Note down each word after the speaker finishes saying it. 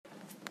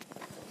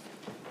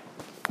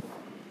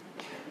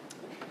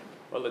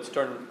Well, let's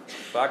turn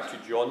back to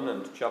John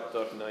and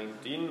chapter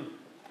 19.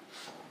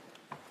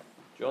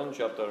 John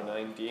chapter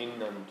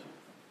 19, and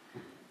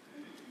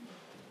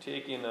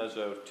taking as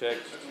our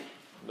text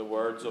the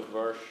words of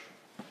verse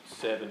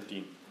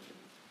 17.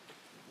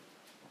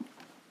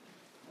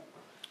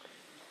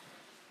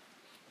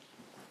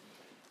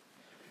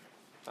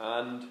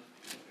 And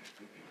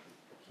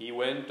he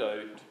went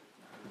out,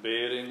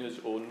 bearing his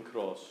own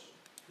cross,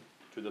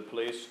 to the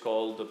place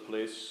called the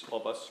place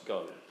of a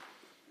skull,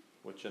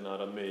 which in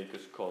Aramaic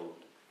is called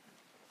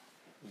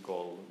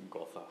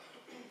Golgotha.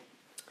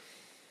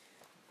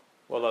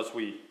 Well, as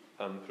we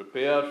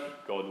prepare,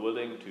 God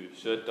willing, to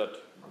sit at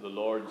the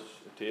Lord's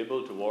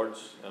table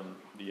towards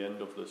the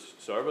end of this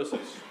service,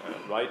 it's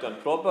right and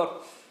proper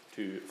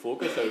to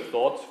focus our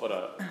thoughts for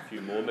a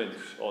few moments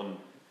on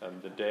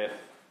the death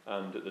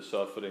and the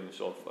sufferings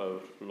of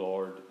our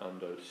Lord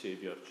and our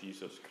Saviour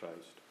Jesus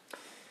Christ.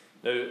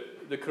 Now,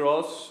 the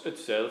cross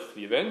itself,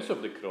 the events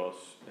of the cross,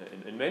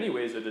 in many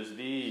ways it is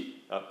the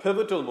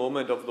pivotal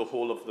moment of the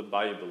whole of the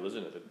Bible,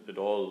 isn't it? We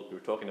were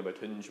talking about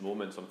hinge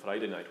moments on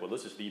Friday night. Well,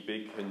 this is the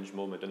big hinge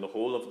moment in the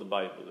whole of the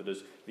Bible. It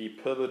is the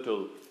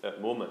pivotal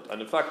moment.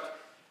 And in fact,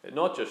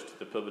 not just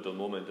the pivotal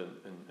moment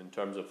in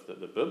terms of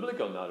the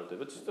biblical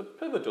narrative, it's the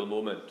pivotal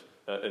moment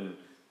in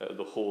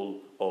the whole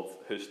of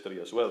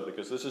history as well,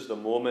 because this is the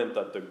moment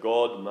that the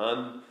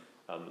God-man,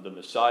 the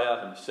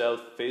Messiah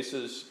himself,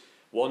 faces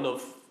one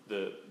of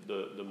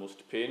the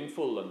most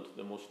painful and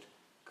the most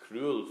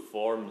cruel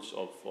forms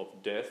of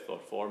death or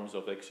forms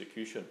of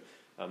execution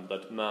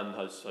that man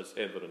has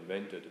ever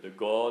invented. The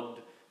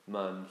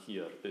God-man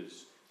here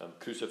is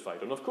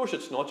crucified. And of course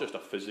it's not just a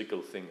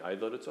physical thing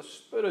either, it's a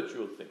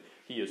spiritual thing.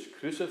 He is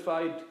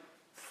crucified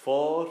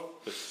for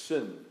the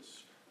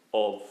sins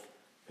of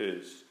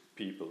his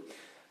people.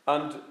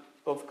 And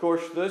of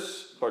course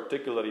this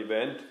particular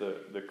event,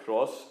 the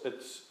cross,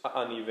 it's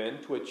an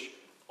event which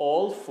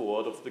all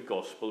four of the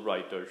gospel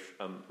writers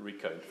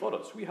recount for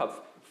us. We have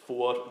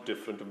four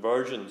different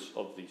versions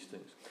of these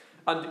things.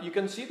 And you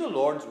can see the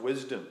Lord's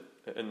wisdom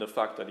in the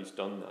fact that he's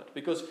done that,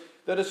 because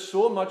there is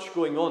so much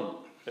going on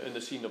in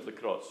the scene of the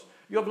cross.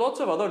 You have lots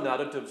of other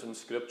narratives in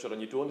Scripture and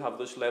you don't have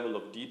this level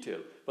of detail.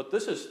 But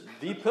this is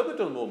the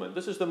pivotal moment.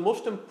 This is the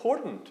most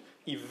important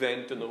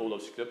event in the whole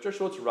of Scripture.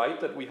 So it's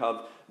right that we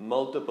have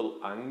multiple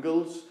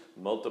angles,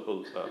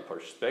 multiple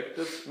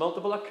perspectives,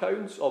 multiple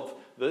accounts of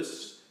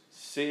this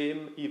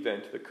same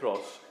event, the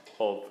cross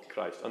of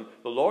Christ. And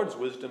the Lord's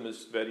wisdom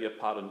is very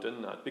apparent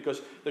in that,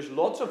 because there's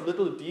lots of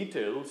little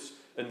details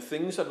and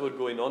things that were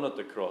going on at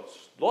the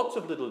cross. Lots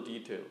of little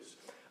details.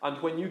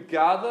 And when you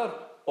gather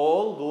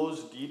all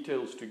those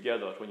details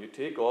together, when you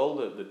take all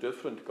the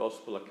different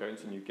gospel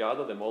accounts and you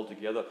gather them all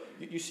together,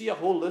 you see a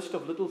whole list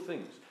of little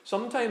things.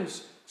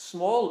 Sometimes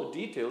small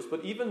details,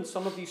 but even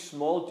some of these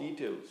small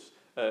details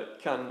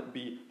can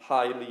be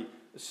highly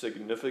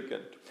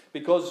significant,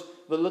 because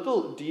the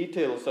little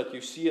details that you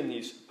see in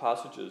these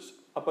passages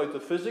about the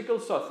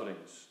physical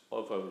sufferings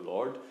of our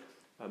Lord,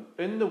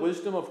 in the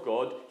wisdom of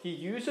God, he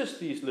uses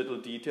these little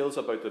details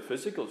about the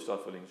physical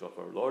sufferings of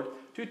our Lord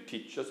to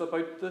teach us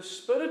about the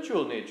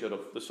spiritual nature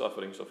of the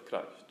sufferings of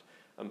Christ.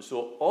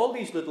 So all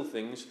these little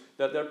things,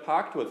 that they're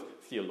packed with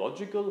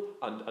theological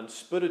and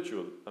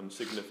spiritual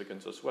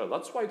significance as well.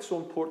 That's why it's so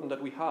important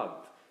that we have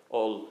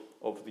all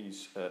of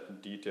these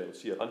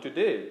details here. And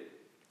today,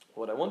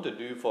 what I want to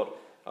do for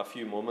a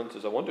few moments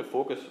is I want to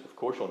focus, of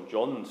course, on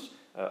John's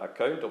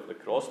account of the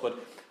cross, but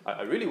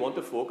I really want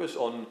to focus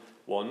on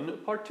one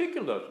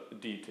particular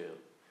detail.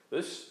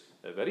 This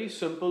very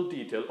simple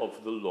detail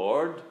of the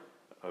Lord,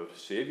 our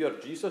Saviour,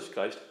 Jesus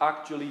Christ,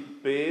 actually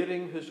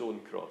bearing his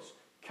own cross,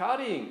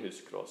 carrying his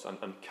cross,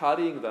 and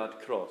carrying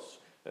that cross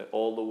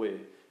all the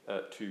way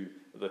to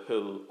the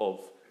hill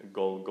of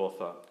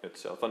Golgotha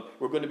itself. And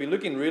we're going to be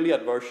looking really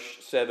at verse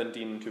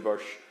 17 to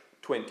verse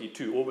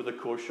 22 over the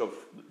course of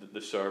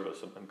the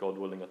service, and God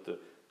willing at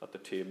the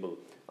table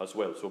as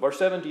well. So verse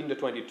 17 to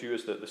 22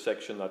 is the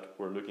section that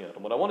we're looking at.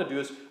 And what I want to do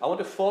is I want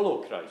to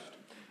follow Christ.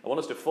 I want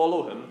us to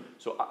follow him.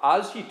 So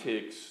as he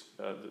takes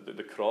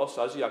the cross,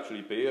 as he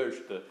actually bears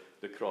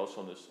the cross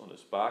on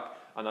his back,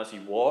 and as he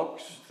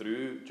walks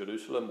through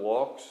Jerusalem,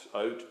 walks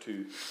out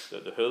to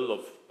the hill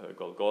of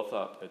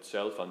Golgotha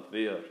itself, and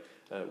there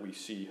we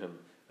see him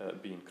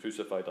being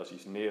crucified as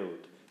he's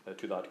nailed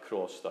to that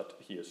cross that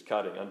he is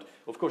carrying. And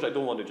of course I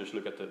don't want to just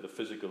look at the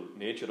physical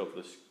nature of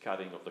this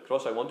carrying of the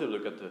cross. I want to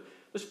look at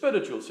the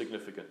spiritual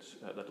significance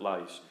that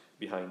lies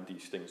behind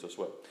these things as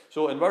well.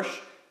 So in verse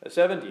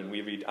 17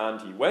 we read,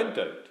 and he went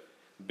out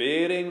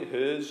bearing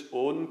his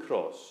own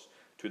cross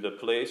to the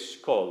place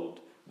called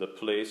the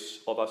place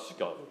of a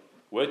skull,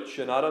 which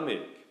in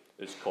Aramaic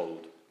is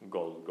called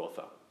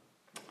Golgotha.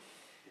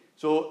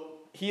 So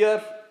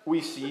here we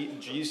see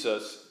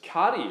Jesus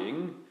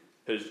carrying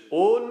his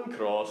own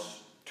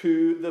cross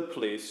to the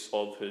place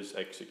of his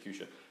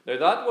execution. Now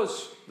that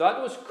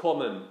was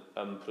common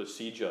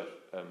procedure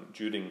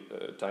during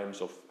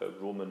times of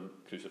Roman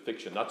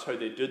crucifixion. That's how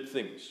they did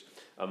things.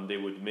 They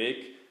would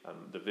make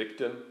the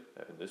victim,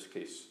 in this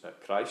case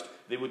Christ,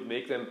 they would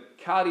make them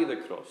carry the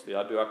cross. They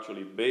had to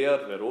actually bear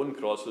their own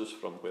crosses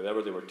from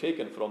wherever they were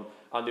taken from,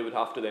 and they would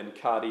have to then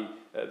carry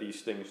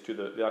these things to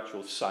the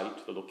actual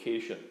site, the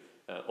location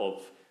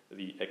of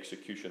the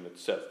execution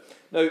itself.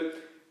 Now,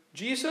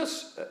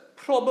 Jesus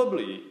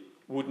probably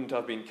wouldn't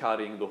have been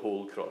carrying the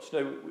whole cross.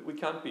 Now, we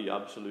can't be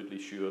absolutely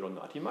sure on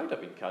that. He might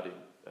have been carrying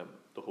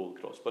the whole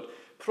cross, but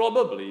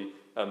probably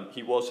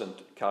he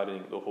wasn't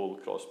carrying the whole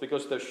cross,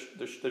 because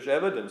there's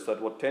evidence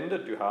that what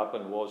tended to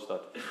happen was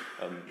that,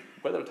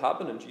 whether it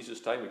happened in Jesus'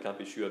 time, we can't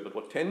be sure, but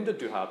what tended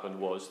to happen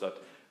was that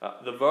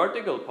the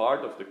vertical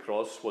part of the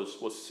cross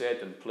was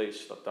set in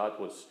place, that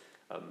was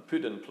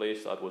put in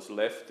place, that was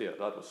left there,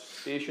 that was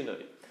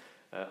stationary.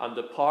 And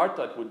the part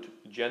that would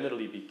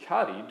generally be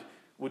carried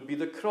would be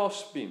the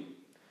cross beam.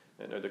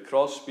 Now, the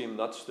cross beam,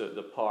 that's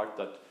the part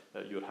that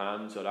your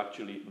hands are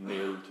actually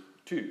nailed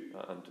to.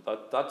 And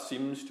that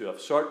seems to have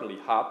certainly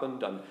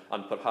happened,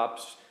 and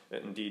perhaps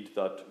indeed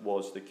that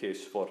was the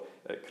case for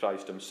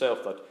Christ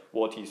himself, that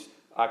what he's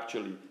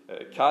actually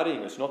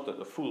carrying is not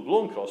the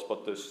full-blown cross,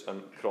 but this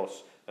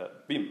cross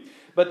beam.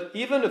 But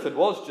even if it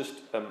was just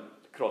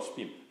cross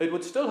beam, it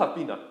would still have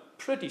been a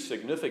pretty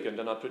significant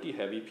and a pretty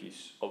heavy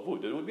piece of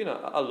wood. It would have been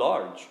a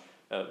large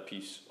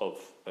piece of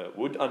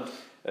wood, and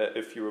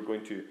if you were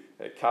going to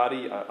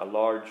carry a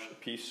large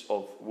piece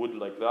of wood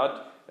like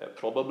that,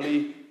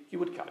 probably you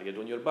would carry it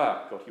on your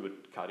back, or you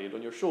would carry it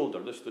on your shoulder,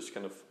 this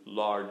kind of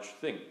large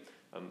thing.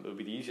 It would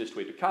be the easiest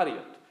way to carry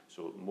it.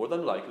 So more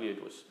than likely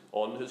it was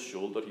on his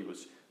shoulder. He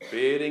was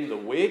bearing the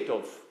weight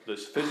of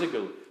this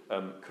physical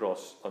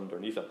cross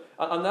underneath him.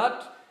 And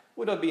that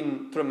would have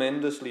been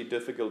tremendously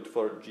difficult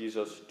for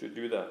Jesus to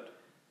do that.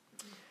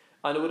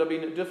 And it would have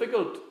been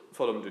difficult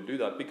for him to do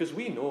that because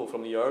we know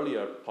from the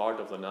earlier part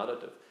of the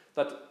narrative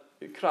that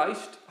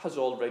Christ has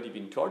already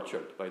been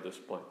tortured by this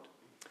point.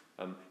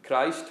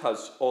 Christ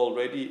has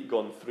already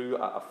gone through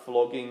a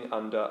flogging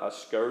and a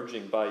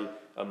scourging by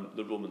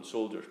the Roman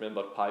soldiers.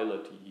 Remember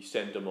Pilate, he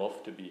sent them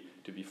off to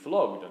be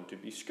flogged and to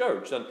be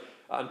scourged.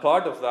 And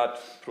part of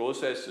that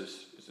process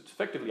is it's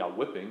effectively a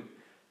whipping,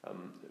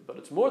 but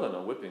it's more than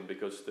a whipping,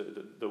 because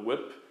the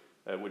whip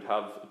would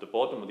have, at the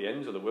bottom of the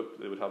ends of the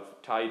whip, they would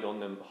have tied on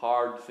them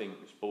hard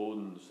things,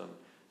 bones and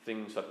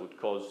things that would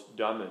cause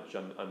damage.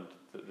 And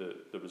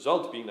the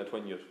result being that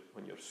when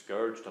you're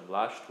scourged and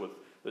lashed with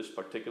this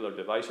particular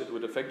device, it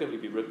would effectively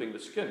be ripping the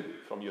skin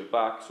from your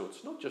back. So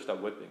it's not just a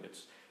whipping,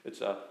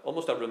 it's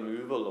almost a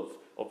removal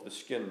of the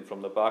skin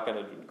from the back, and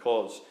it would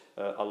cause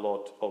a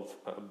lot of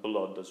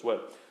blood as well.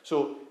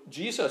 So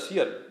Jesus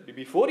here,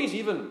 before he's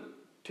even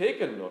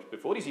taken, or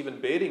before he's even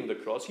bearing the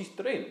cross, he's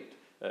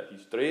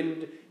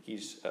drained.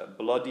 He's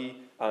bloody,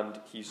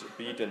 and he's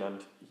beaten,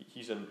 and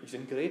he's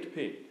in great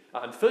pain.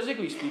 And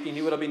physically speaking,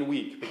 he would have been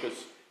weak,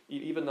 because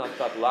even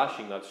that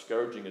lashing, that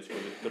scourging, is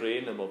going to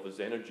drain him of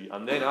his energy.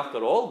 And then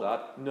after all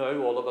that, now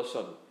all of a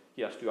sudden,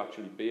 he has to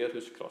actually bear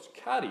his cross,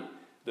 carry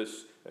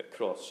this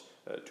cross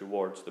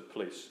towards the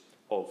place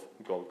of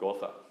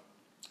Golgotha.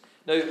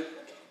 Now,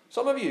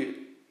 some of you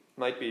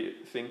might be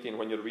thinking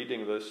when you're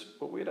reading this,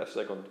 but wait a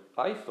second,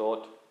 I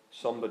thought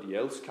somebody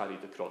else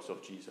carried the cross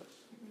of Jesus.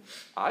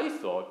 I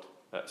thought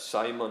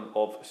Simon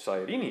of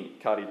Cyrene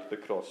carried the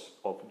cross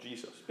of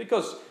Jesus.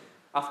 Because,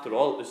 after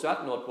all, is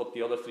that not what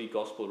the other three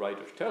gospel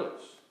writers tell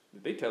us?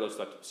 They tell us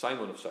that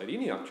Simon of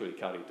Cyrene actually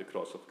carried the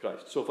cross of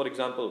Christ. So, for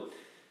example,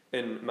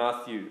 in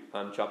Matthew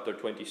and chapter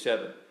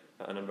 27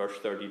 and in verse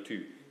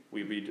 32,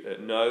 we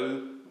read,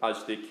 "Now,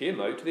 as they came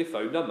out, they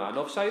found a man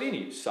of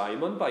Cyrene,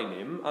 Simon by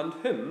name, and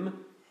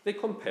him they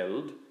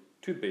compelled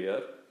to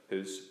bear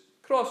his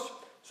cross."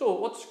 So,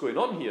 what's going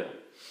on here?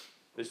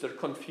 Is there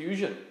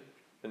confusion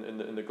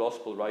in the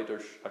gospel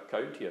writer's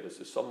account here?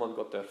 Has someone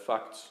got their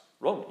facts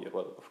wrong here?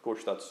 Well, of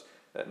course, that's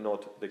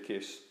not the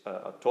case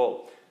at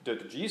all.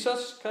 Did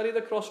Jesus carry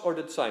the cross, or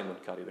did Simon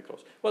carry the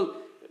cross? Well,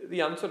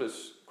 the answer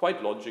is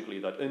quite logically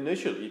that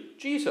initially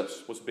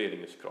Jesus was bearing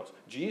his cross.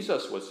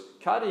 Jesus was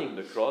carrying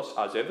the cross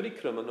as every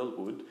criminal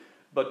would,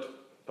 but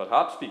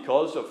perhaps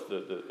because of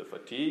the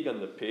fatigue and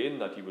the pain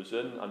that he was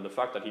in, and the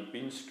fact that he'd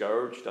been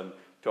scourged and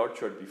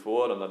tortured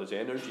before, and that his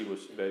energy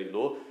was very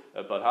low,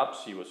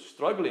 perhaps he was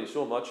struggling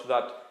so much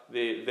that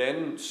they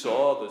then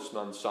saw this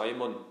man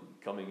Simon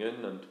coming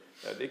in, and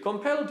they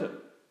compelled him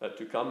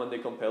to come, and they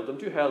compelled him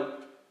to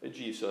help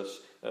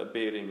Jesus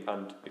bearing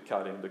and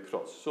carrying the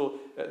cross. So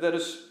there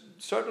is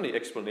certainly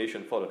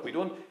explanation for it. We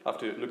don't have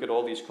to look at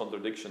all these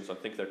contradictions and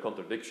think they're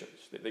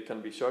contradictions. They can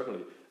be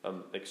certainly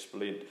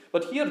explained.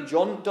 But here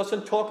John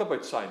doesn't talk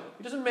about Simon.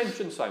 He doesn't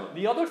mention Simon.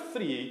 The other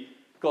three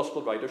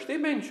gospel writers, they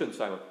mention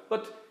Simon.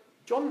 But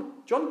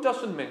John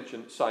doesn't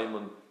mention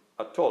Simon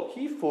at all.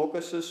 He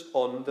focuses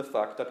on the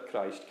fact that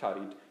Christ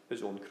carried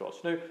his own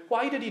cross. Now,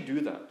 why did he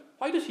do that?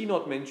 Why does he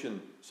not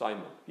mention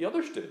Simon? The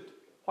others did.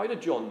 Why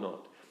did John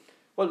not?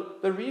 Well,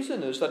 the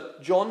reason is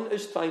that John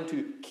is trying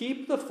to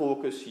keep the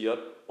focus here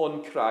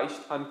on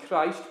Christ, and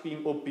Christ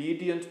being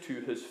obedient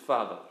to his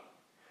Father.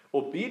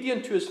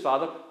 Obedient to his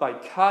Father by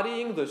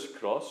carrying this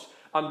cross,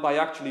 and by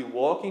actually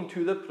walking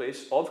to the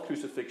place of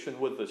crucifixion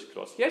with this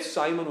cross. Yes,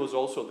 Simon was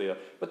also there,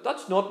 but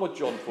that's not what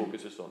John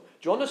focuses on.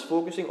 John is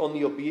focusing on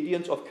the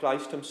obedience of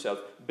Christ himself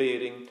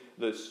bearing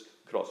this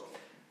cross.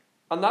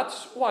 And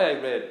that's why I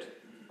read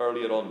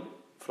earlier on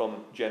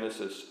from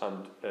Genesis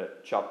and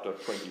chapter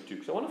 22.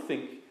 Because I want to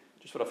think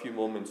just for a few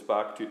moments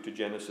back to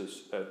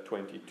Genesis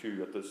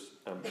 22 at this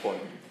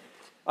point.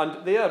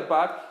 And they are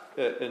back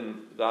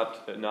in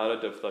that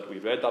narrative that we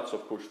read. That's,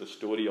 of course, the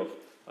story of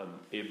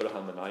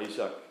Abraham and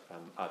Isaac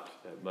at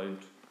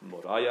Mount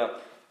Moriah.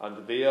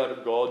 And there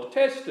God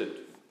tested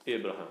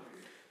Abraham.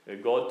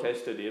 God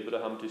tested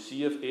Abraham to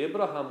see if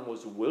Abraham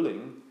was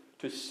willing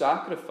to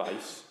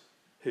sacrifice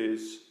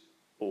his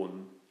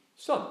own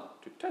son,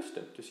 to test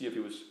him, to see if he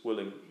was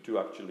willing to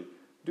actually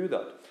do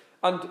that.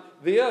 And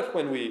there,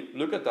 when we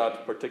look at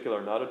that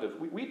particular narrative,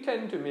 we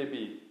tend to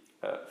maybe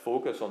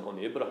focus on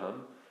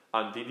Abraham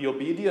and the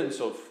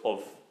obedience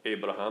of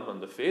Abraham and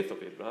the faith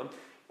of Abraham,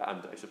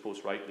 and I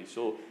suppose rightly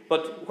so.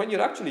 But when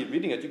you're actually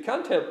reading it, you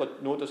can't help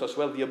but notice as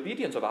well the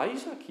obedience of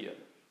Isaac here.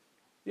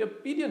 The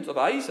obedience of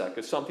Isaac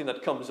is something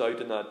that comes out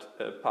in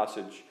that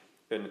passage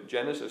in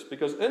Genesis,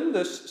 because in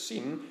this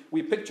scene,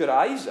 we picture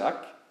Isaac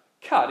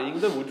carrying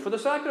the wood for the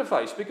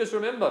sacrifice. Because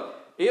remember,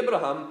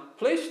 Abraham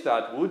placed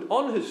that wood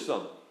on his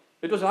son.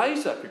 It was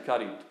Isaac who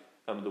carried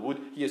the wood.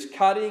 He is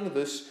carrying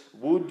this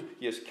wood.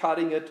 He is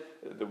carrying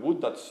it, the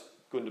wood that's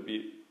going to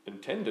be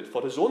intended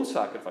for his own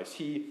sacrifice.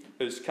 He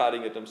is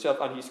carrying it himself,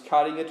 and he's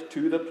carrying it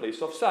to the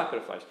place of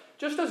sacrifice,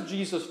 just as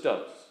Jesus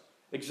does.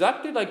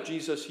 Exactly like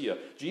Jesus here.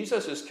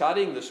 Jesus is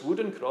carrying this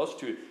wooden cross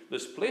to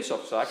this place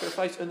of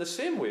sacrifice in the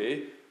same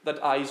way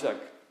that Isaac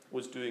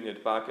was doing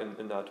it back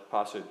in that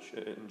passage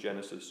in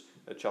Genesis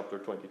chapter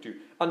 22.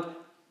 And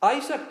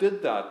Isaac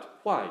did that.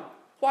 Why?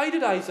 Why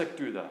did Isaac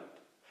do that?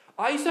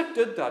 Isaac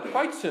did that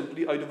quite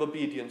simply out of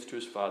obedience to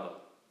his father.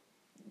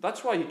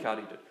 That's why he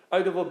carried it.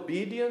 Out of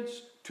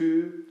obedience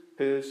to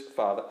his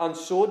father. And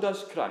so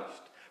does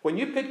Christ. When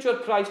you picture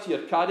Christ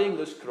here carrying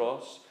this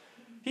cross,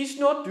 he's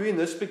not doing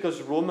this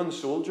because Roman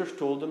soldiers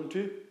told him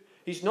to.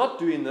 He's not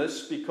doing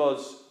this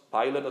because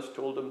Pilate has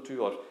told him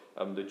to, or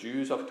the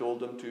Jews have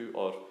told him to,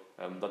 or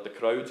that the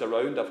crowds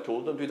around have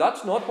told him to.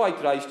 That's not why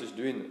Christ is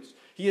doing this.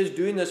 He is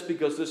doing this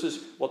because this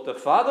is what the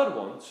Father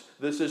wants.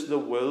 This is the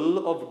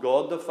will of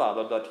God the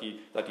Father, that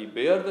he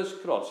bear this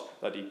cross,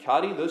 that he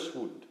carry this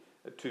wood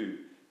to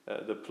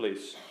the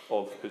place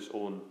of his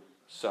own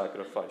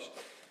sacrifice.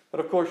 But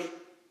of course,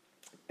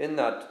 in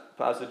that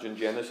passage in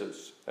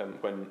Genesis,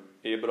 when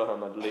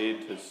Abraham had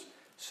laid his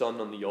son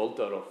on the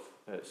altar of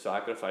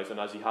sacrifice, and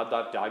as he had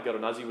that dagger,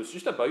 and as he was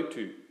just about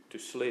to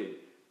slay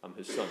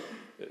his son,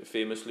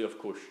 famously, of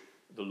course,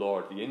 the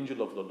Lord, the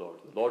angel of the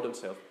Lord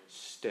himself,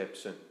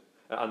 steps in.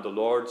 And the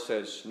Lord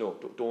says, no,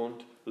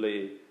 don't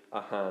lay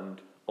a hand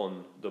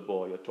on the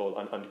boy at all.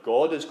 And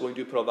God is going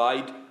to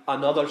provide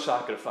another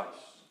sacrifice.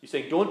 He's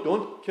saying,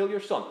 don't kill your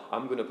son.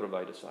 I'm going to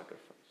provide a sacrifice.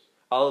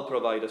 I'll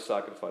provide a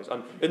sacrifice.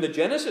 And in the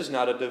Genesis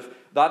narrative,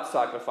 that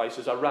sacrifice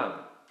is a ram.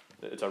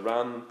 It's a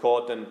ram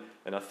caught in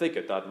a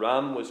thicket. That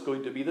ram was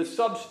going to be the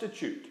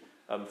substitute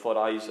for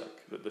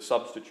Isaac, the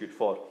substitute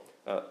for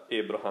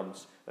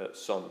Abraham's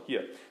son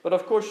here. But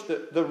of course,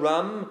 the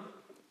ram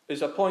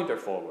is a pointer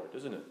forward,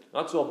 isn't it?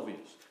 That's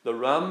obvious. The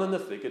ram in the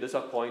thicket is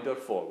a pointer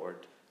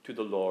forward to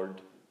the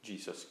Lord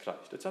Jesus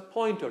Christ. It's a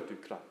pointer to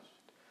Christ.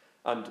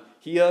 And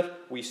here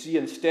we see,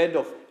 instead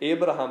of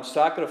Abraham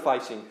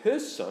sacrificing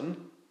his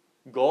son,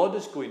 God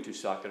is going to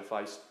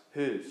sacrifice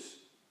his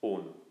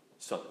own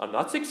son. And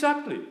that's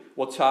exactly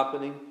what's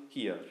happening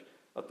here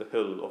at the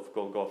hill of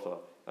Golgotha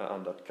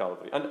and at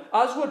Calvary. And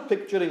as we're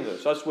picturing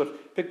this, as we're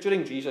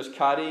picturing Jesus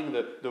carrying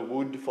the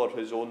wood for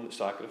his own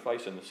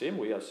sacrifice in the same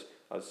way as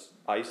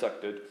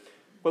Isaac did,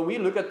 when we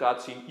look at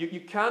that scene,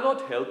 you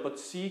cannot help but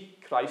see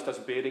Christ as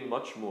bearing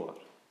much more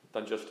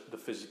than just the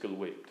physical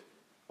weight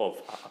of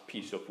a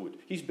piece of wood.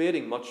 He's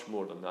bearing much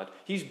more than that.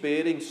 He's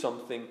bearing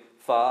something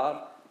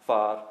far,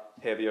 far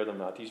heavier than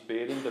that. He's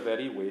bearing the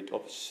very weight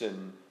of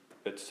sin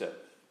itself.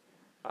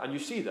 And you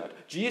see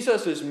that.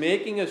 Jesus is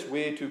making his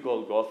way to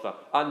Golgotha,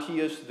 and he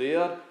is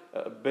there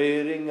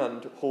bearing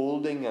and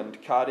holding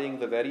and carrying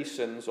the very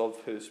sins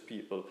of his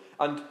people.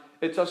 And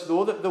it's as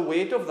though that the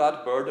weight of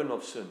that burden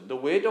of sin, the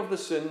weight of the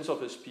sins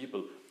of his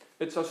people,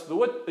 it's as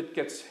though it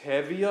gets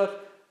heavier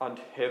and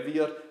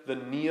heavier the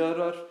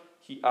nearer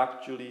he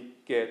actually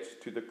gets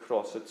to the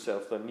cross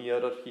itself, the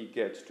nearer he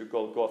gets to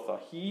Golgotha.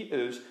 He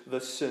is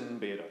the sin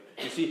bearer.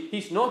 You see,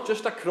 he's not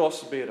just a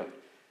cross bearer.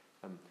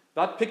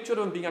 That picture of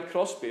him being a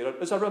cross bearer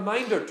is a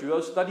reminder to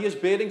us that he is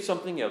bearing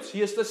something else.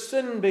 He is the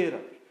sin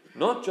bearer,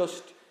 not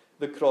just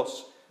the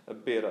cross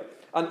bearer.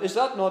 And is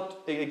that not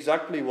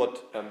exactly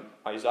what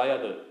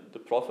Isaiah the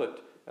prophet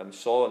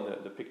saw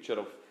in the picture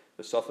of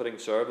the suffering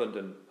servant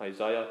in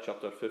Isaiah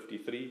chapter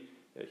 53?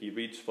 He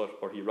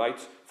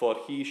writes, "For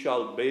he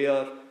shall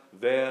bear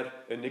their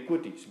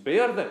iniquities."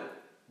 Bear them,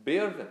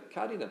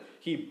 carry them.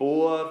 He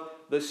bore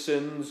the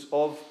sins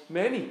of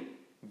many.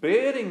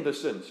 Bearing the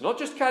sins, not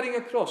just carrying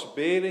a cross,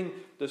 bearing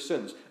the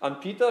sins. And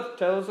Peter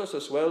tells us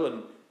as well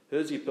in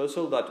his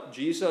epistle, that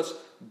Jesus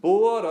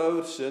bore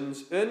our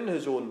sins in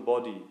his own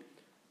body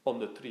on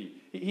the tree.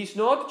 He's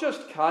not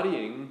just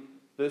carrying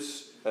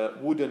this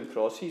wooden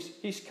cross,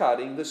 he's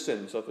carrying the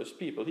sins of his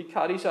people. He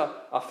carries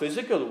a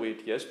physical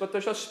weight, yes, but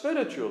there's a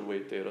spiritual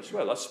weight there as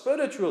well, a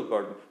spiritual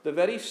burden, the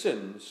very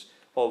sins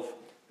of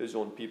his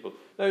own people.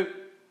 Now,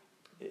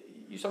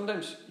 you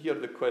sometimes hear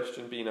the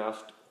question being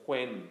asked,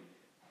 when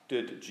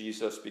did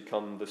Jesus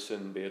become the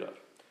sin bearer?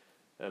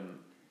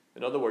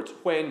 In other words,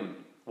 when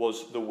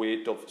was the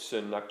weight of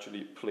sin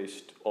actually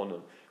placed on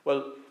him?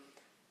 Well,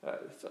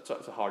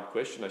 that's a hard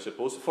question, I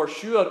suppose. For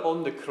sure,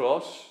 on the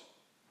cross,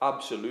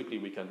 absolutely,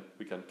 we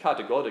can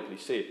categorically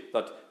say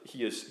that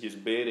he is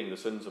bearing the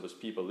sins of his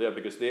people there,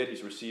 because there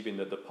he's receiving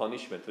the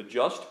punishment, the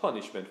just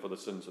punishment for the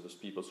sins of his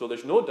people. So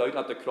there's no doubt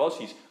at the cross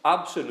he's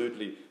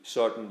absolutely,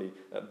 certainly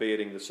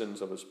bearing the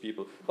sins of his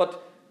people.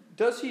 But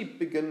does he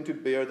begin to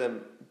bear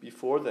them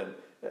before then?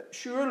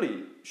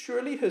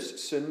 Surely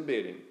his sin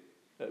bearing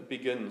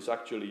begins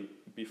actually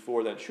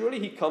before then. Surely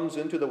he comes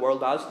into the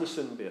world as the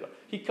sin bearer.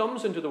 He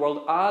comes into the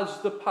world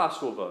as the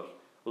Passover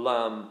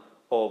Lamb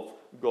of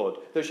God.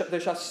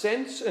 There's a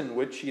sense in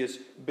which he is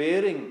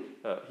bearing,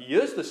 he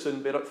is the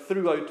sin bearer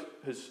throughout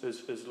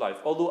his life.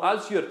 Although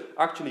as you're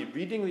actually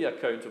reading the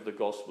account of the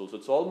Gospels,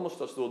 it's almost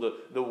as though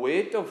the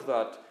weight of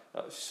that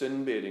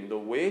sin bearing, the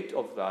weight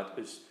of that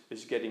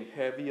is getting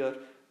heavier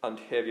and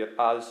heavier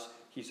as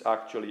he's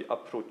actually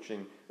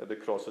approaching the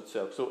cross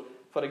itself. So,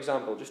 for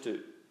example, just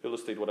to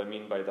illustrate what I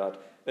mean by that,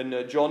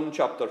 in John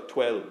chapter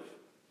 12,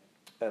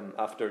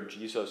 after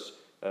Jesus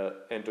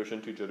enters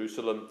into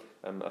Jerusalem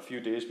a few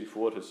days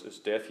before his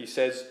death, he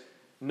says,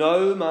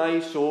 "Now my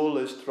soul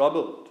is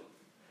troubled,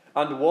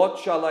 and what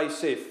shall I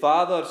say?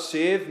 Father,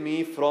 save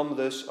me from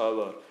this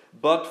hour.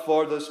 But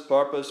for this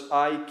purpose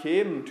I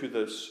came to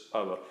this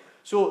hour."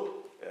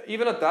 So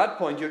even at that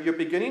point, you're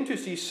beginning to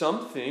see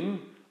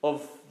something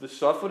of the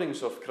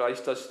sufferings of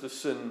Christ as the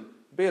sin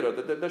bearer.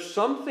 There's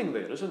something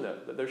there, isn't there?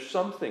 There's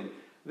something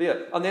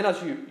there. And then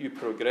as you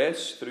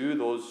progress through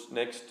those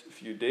next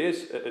few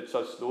days, it's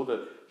as though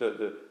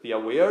the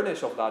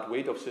awareness of that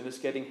weight of sin is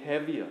getting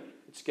heavier.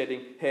 It's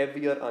getting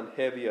heavier and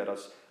heavier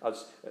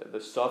as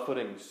the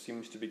suffering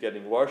seems to be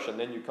getting worse. And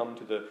then you come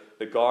to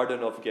the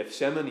Garden of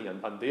Gethsemane,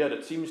 and there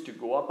it seems to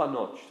go up a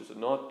notch, does it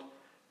not?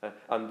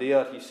 And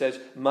there he says,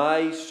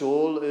 "My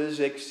soul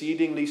is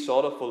exceedingly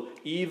sorrowful,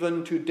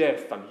 even to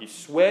death." And he's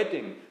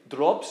sweating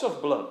drops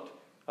of blood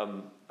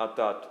at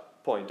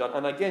that point.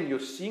 And again, you're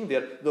seeing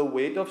there the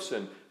weight of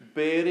sin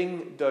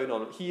bearing down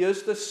on him. He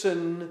is the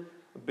sin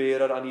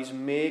bearer, and he's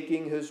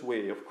making his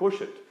way. Of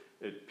course,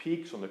 it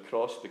peaks on the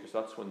cross, because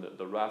that's when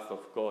the wrath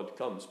of God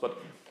comes. But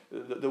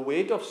the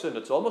weight of sin,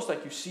 it's almost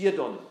like you see it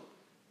on him.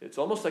 It's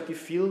almost like you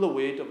feel the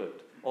weight of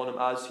it on him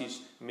as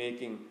he's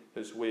making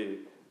his way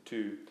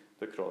to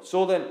the cross.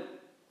 So then,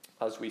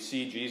 as we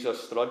see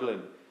Jesus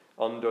struggling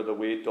under the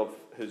weight of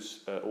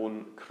his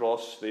own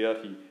cross there,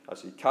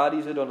 as he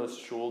carries it on his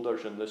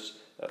shoulders in this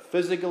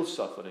physical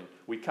suffering,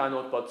 we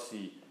cannot but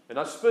see, in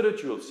a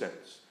spiritual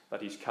sense,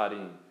 that he's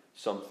carrying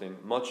something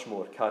much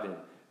more, carrying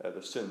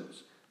the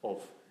sins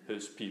of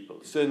his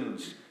people.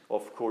 Sins,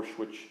 of course,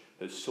 which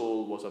his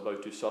soul was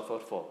about to suffer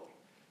for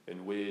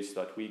in ways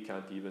that we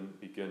can't even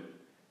begin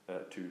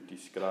to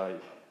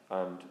describe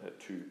and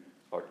to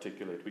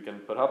articulate. We can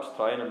perhaps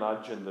try and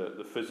imagine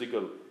the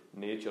physical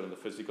nature and the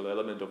physical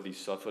element of these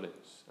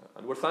sufferings.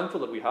 And we're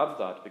thankful that we have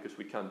that, because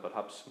we can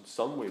perhaps in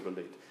some way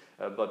relate.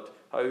 But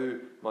how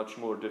much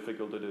more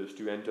difficult it is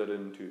to enter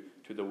into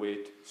the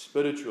weight,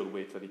 spiritual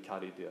weight that he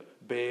carried there,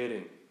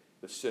 bearing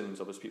the sins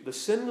of his people. The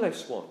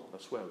sinless one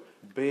as well,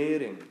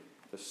 bearing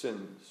the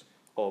sins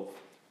of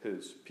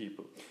his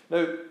people.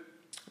 Now,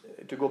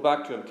 to go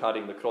back to him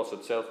carrying the cross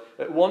itself,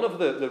 one of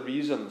the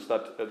reasons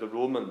that the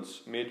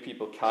Romans made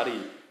people carry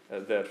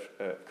their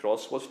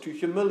cross was to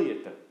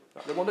humiliate them.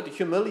 They wanted to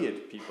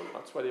humiliate people.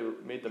 That's why they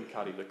made them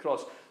carry the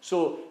cross.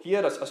 So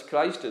here, as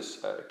Christ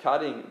is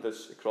carrying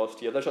this cross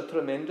here, there's a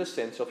tremendous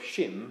sense of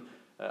shame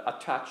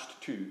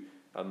attached to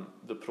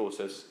the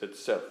process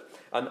itself.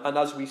 And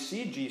as we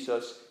see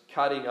Jesus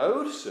carrying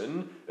our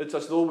sin, it's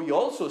as though we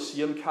also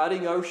see him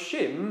carrying our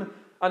shame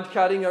and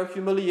carrying our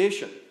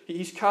humiliation.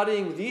 He's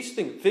carrying these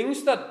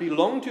things that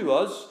belong to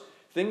us,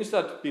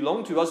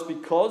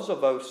 because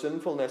of our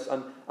sinfulness,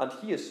 and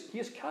he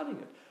is carrying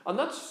it. And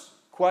that's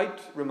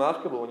quite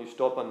remarkable when you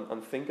stop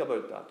and think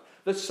about that.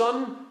 The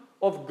Son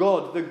of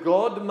God, the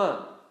God-man,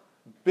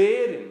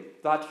 bearing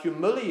that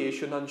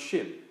humiliation and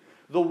shame.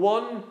 The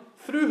one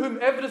through whom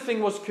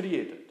everything was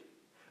created.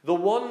 The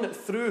one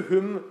through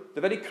whom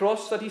the very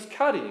cross that he's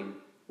carrying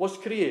was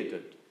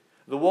created.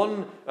 The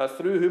one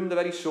through whom the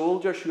very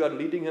soldiers who are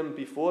leading him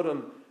before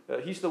him,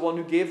 he's the one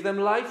who gave them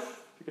life.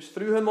 Because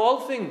through him all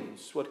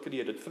things were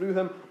created. Through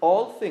him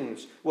all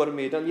things were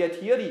made. And yet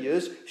here he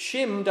is,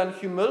 shamed and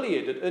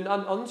humiliated in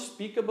an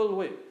unspeakable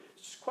way.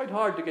 It's quite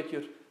hard to get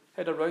your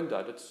head around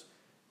that. It's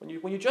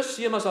when you just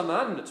see him as a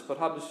man, it's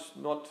perhaps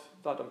not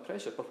that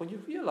impressive. But when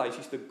you realize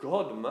he's the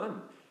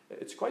God-man,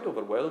 it's quite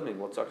overwhelming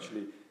what's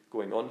actually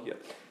going on here.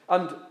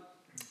 And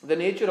the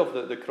nature of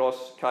the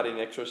cross-carrying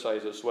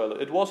exercise as well,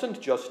 it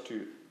wasn't just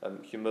to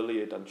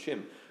humiliate and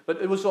shame,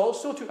 but it was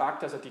also to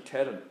act as a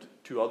deterrent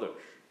to others.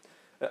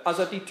 As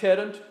a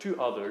deterrent to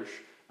others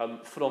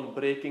from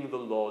breaking the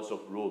laws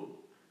of Rome.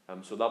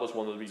 So that was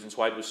one of the reasons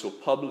why it was so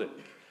public.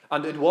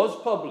 And it was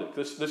public.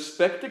 The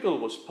spectacle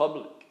was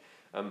public.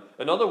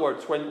 In other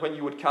words, when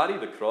you would carry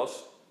the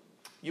cross,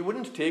 you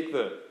wouldn't take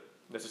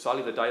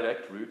necessarily the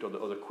direct route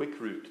or the quick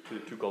route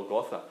to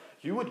Golgotha.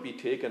 You would be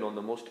taken on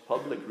the most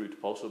public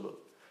route possible.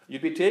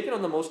 You'd be taken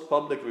on the most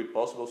public route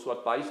possible so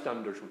that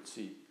bystanders would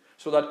see,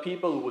 so that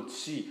people would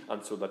see,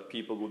 and so that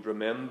people would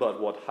remember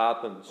what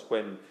happens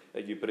when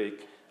you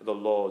break the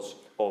laws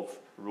of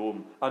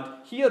Rome. And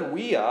here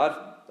we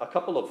are, a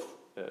couple of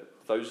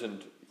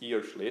 1,000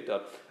 years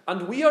later,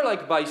 and we are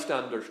like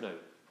bystanders now.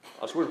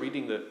 As we're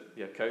reading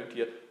the account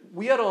here,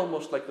 we are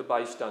almost like the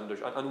bystanders,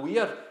 and we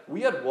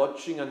are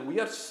watching and we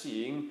are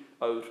seeing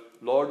our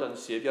Lord and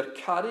Saviour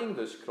carrying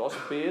this cross,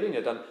 bearing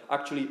it, and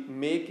actually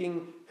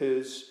making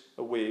his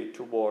way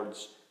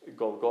towards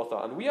Golgotha.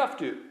 And we have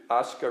to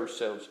ask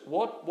ourselves,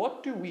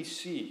 what do we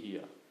see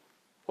here?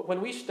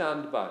 When we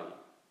stand by,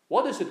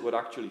 what is it we're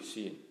actually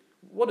seeing?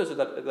 What is it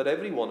that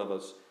every one of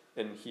us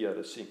in here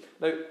is seeing?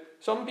 Now,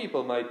 some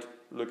people might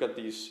look at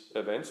these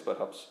events,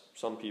 perhaps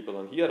some people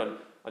in here,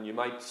 and you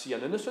might see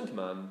an innocent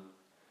man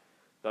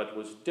that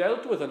was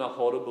dealt with in a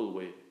horrible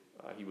way.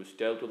 He was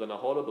dealt with in a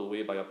horrible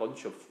way by a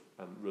bunch of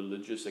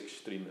religious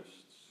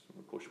extremists.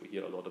 Of course, we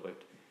hear a lot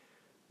about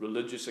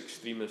religious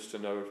extremists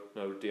in our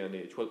day and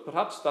age. Well,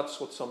 perhaps that's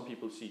what some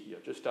people see here,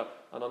 just an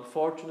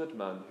unfortunate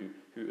man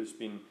who has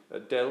been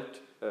dealt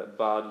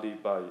badly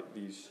by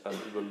these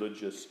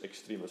religious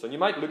extremists. And you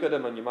might look at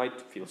him and you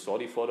might feel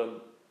sorry for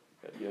him.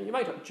 You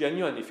might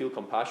genuinely feel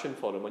compassion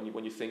for him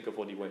when you think of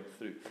what he went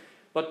through.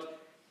 But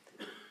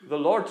the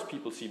Lord's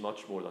people see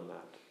much more than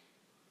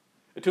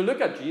that. To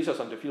look at Jesus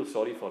and to feel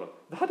sorry for him,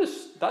 that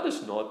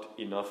is not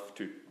enough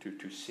to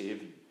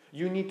save you.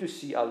 You need to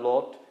see a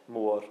lot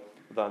more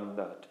than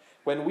that.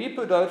 When we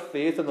put our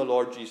faith in the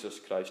Lord Jesus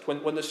Christ,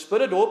 when the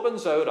Spirit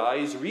opens our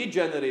eyes,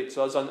 regenerates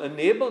us, and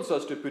enables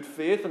us to put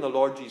faith in the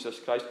Lord Jesus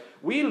Christ,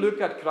 we look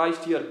at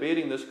Christ here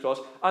bearing this cross,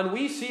 and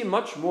we see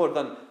much more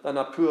than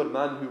a poor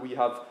man who we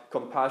have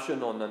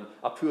compassion on, and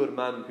a poor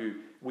man who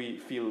we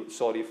feel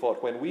sorry for.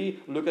 When we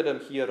look at him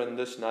here in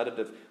this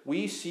narrative,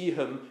 we see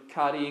him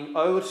carrying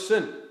our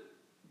sin.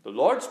 The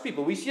Lord's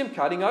people, we see him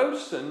carrying our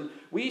sin.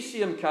 We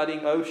see him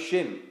carrying our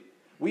shame.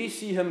 We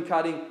see him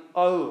carrying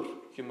our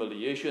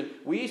humiliation.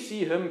 We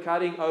see him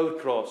carrying our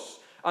cross.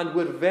 And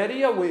we're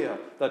very aware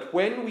that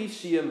when we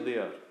see him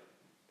there,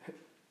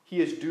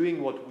 he is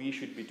doing what we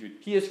should be doing.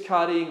 He is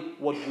carrying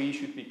what we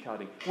should be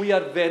carrying. We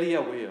are very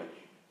aware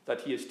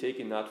that he is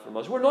taking that from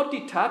us. We're not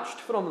detached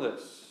from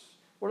this.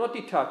 We're not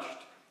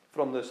detached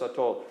from this at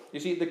all.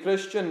 You see, the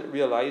Christian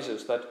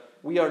realizes that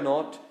we are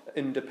not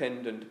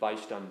independent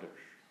bystanders.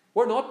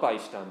 We're not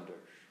bystanders.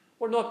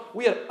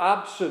 We are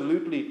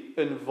absolutely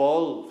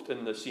involved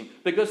in the scene,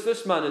 because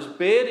this man is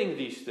bearing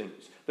these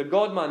things. The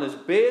God-man is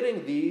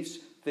bearing these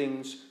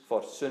things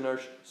for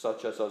sinners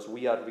such as us.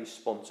 We are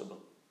responsible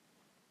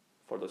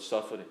for the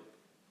suffering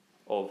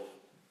of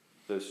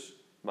this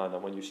man.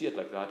 And when you see it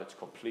like that, it's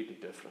completely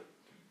different.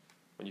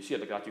 When you see it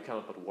like that, you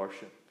cannot but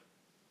worship.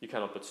 You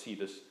cannot but see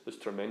this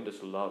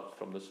tremendous love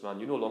from this man.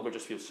 You no longer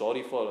just feel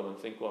sorry for him and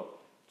think, well,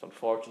 it's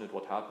unfortunate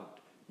what happened.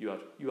 You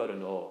are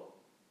in awe.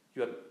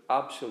 You are in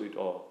absolute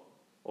awe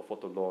of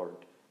what the Lord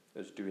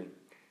is doing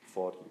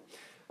for you.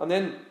 And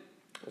then,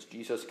 as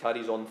Jesus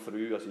carries on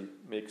through, as he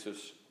makes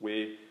his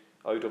way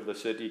out of the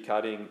city,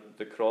 carrying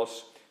the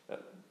cross,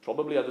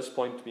 probably at this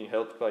point being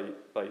helped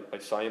by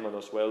Simon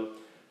as well,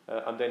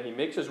 and then he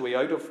makes his way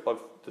out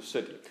of the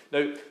city.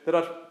 Now,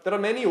 there are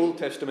many Old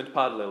Testament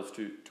parallels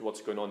to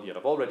what's going on here.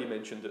 I've already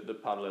mentioned the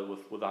parallel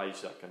with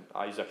Isaac, and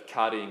Isaac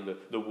carrying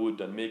the wood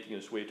and making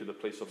his way to the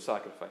place of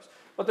sacrifice.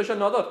 But there's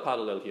another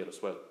parallel here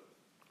as well.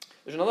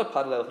 There's another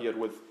parallel here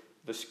with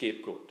the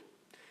scapegoat.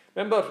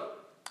 Remember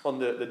on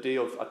the Day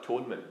of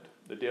Atonement,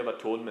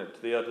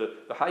 there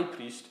the high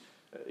priest,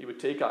 he would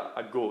take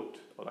a goat,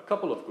 or a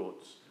couple of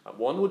goats, and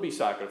one would be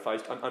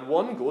sacrificed, and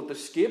one goat, the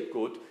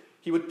scapegoat,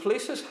 he would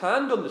place his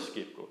hand on the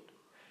scapegoat.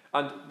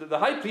 And the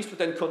high priest would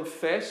then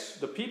confess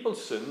the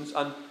people's sins,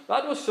 and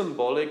that was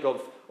symbolic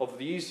of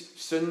these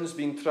sins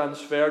being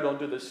transferred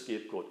onto the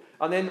scapegoat.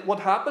 And then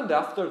what happened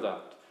after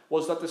that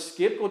was that the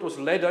scapegoat was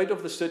led out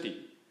of the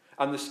city,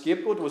 and the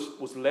scapegoat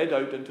was led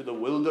out into the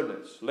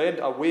wilderness, led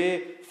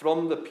away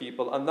from the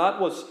people. And that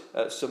was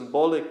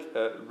symbolic,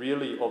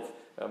 really, of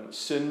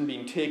sin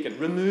being taken,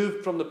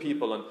 removed from the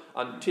people,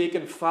 and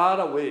taken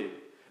far away,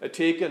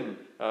 taken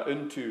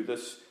into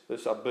this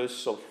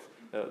abyss of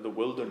the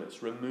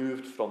wilderness,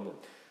 removed from them.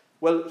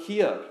 Well,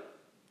 here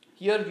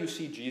you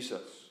see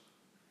Jesus,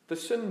 the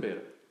sin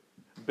bearer,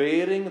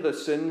 bearing the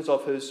sins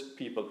of his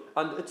people.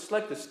 And it's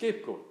like the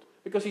scapegoat,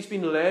 because he's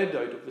been led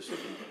out of the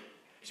city.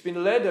 He's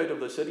been led out of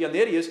the city, and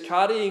there he is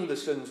carrying the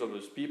sins of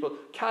his people,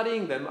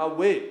 carrying them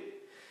away.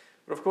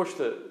 But of course,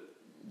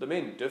 the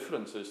main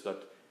difference is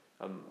that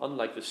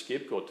Unlike the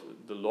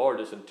scapegoat, the Lord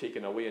isn't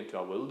taken away into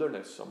a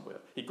wilderness somewhere.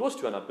 He goes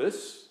to an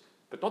abyss,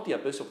 but not the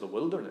abyss of the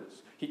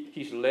wilderness.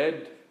 He's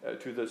led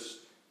to this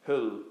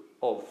hill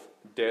of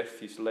death.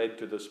 He's led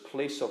to this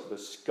place of the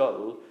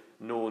skull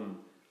known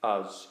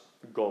as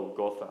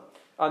Golgotha.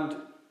 And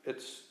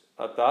it's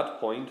at that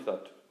point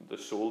that the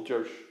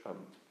soldiers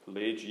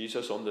lay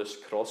Jesus on this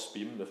cross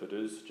beam, if it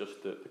is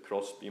just the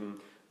cross beam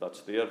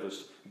that's there,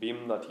 this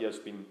beam that he has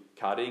been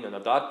carrying. And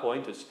at that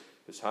point,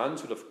 his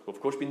hands would have, of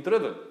course, been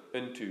driven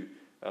into,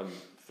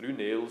 through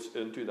nails,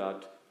 into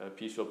that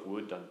piece of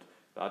wood. And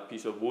that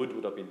piece of wood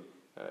would have been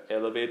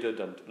elevated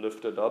and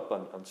lifted up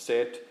and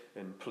set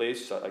in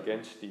place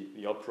against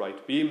the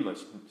upright beam.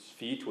 His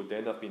feet would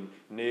then have been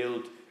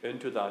nailed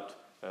into that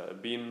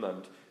beam.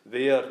 And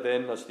there,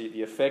 then, as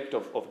the effect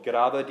of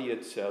gravity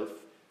itself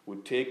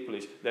would take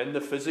place, then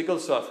the physical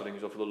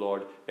sufferings of the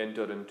Lord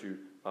enter into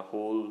a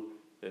whole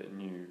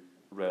new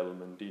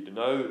realm indeed.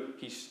 Now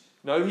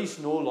he's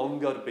no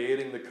longer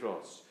bearing the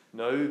cross.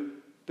 Now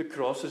the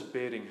cross is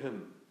bearing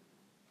him.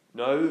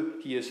 Now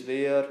he is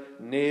there,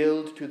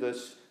 nailed to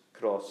this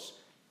cross,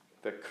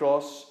 the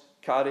cross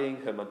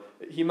carrying him. And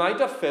he might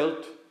have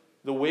felt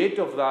the weight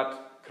of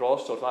that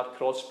cross or that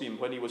cross beam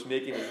when he was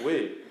making his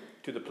way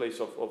to the place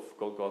of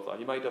Golgotha.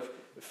 He might have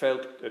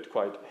felt it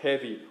quite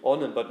heavy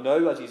on him, but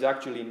now as he's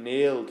actually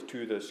nailed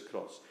to this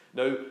cross,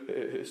 now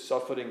his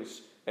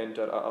sufferings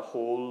enter a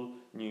whole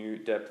new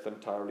depth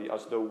entirely,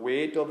 as the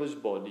weight of his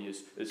body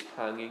is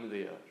hanging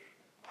there,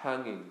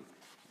 hanging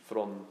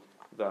from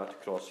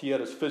that cross. Here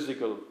his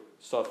physical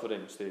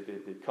sufferings, they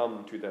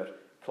come to their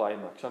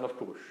climax, and of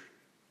course,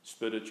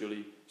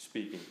 spiritually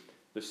speaking,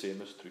 the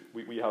same is true.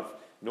 We have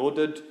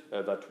noted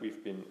that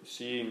we've been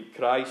seeing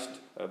Christ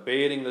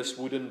bearing this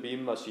wooden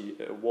beam as he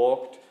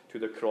walked to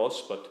the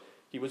cross, but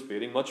he was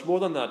bearing much more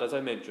than that, as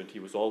I mentioned. He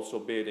was also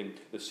bearing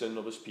the sin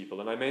of his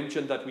people. And I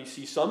mentioned that we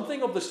see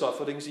something of the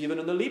sufferings even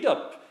in the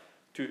lead-up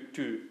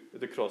to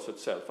the cross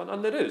itself.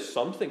 And there is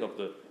something of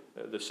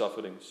the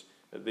sufferings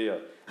there.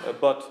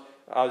 But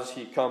as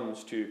he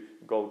comes to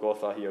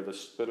Golgotha here, the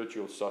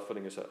spiritual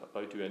suffering is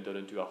about to enter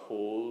into a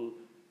whole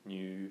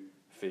new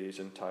phase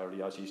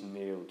entirely as he's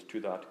nailed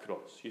to that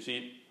cross. You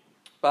see,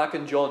 back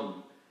in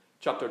John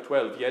chapter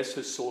 12, yes,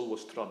 his soul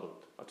was troubled.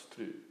 That's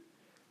true.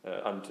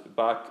 And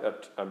back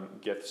at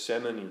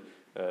Gethsemane,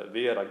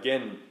 there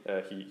again,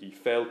 he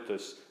felt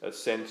this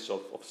sense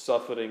of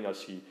suffering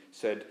as he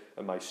said,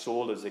 my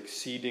soul is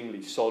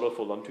exceedingly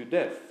sorrowful unto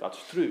death. That's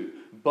true.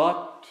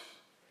 But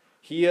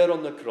here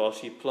on the cross,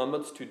 he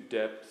plummets to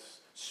depths,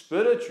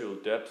 spiritual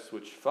depths,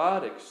 which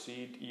far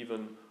exceed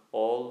even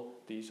all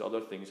these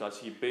other things, as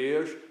he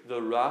bears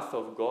the wrath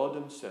of God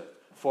himself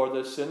for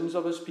the sins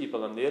of his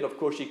people. And there, of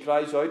course, he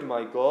cries out,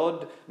 my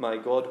God,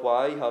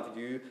 why have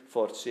you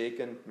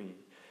forsaken me?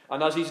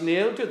 And as he's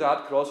nailed to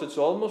that cross, it's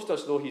almost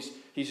as though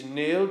he's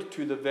nailed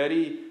to the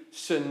very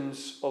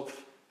sins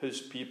of his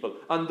people.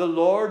 And the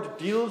Lord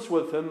deals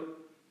with him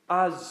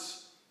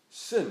as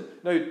sin.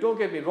 Now, don't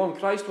get me wrong,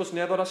 Christ was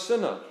never a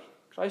sinner.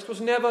 Christ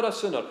was never a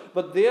sinner.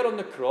 But there on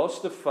the cross,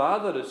 the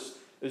Father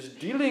is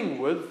dealing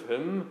with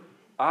him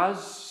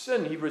as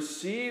sin. He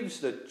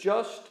receives the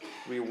just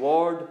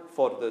reward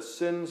for the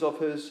sins of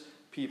his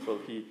people.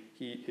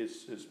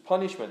 His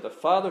punishment, the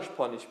Father's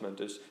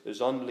punishment, is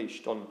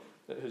unleashed on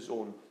his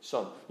own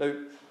Son. Now,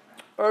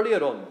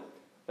 earlier on,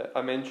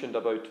 I mentioned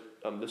about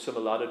the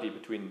similarity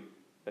between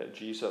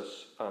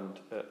Jesus and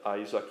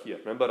Isaac here.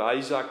 Remember,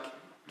 Isaac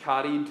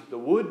carried the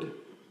wood,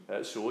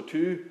 so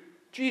too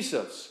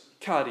Jesus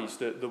carries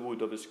the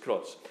wood of his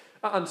cross.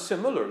 And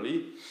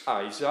similarly,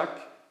 Isaac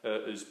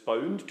is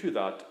bound to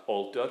that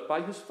altar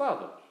by his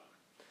father.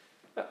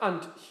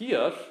 And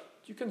here,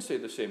 you can say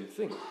the same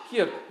thing.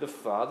 Here, the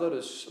Father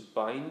is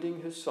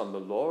binding his Son, the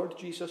Lord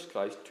Jesus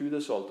Christ, to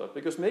this altar.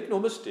 Because make no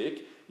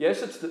mistake,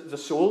 yes, it's the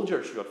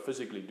soldiers who are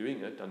physically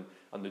doing it,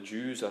 and the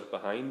Jews are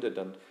behind it,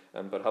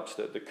 and perhaps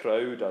the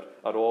crowd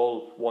are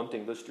all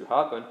wanting this to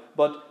happen.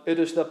 But it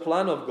is the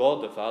plan of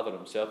God the Father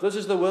himself. This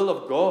is the will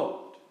of God.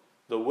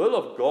 The will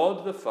of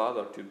God the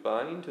Father to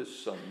bind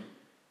his Son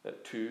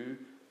to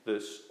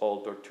this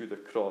altar, to the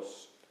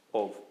cross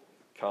of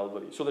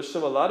Calvary. So there's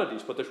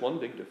similarities, but there's one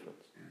big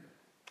difference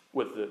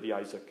with the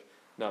Isaac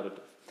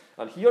narrative.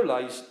 And here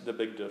lies the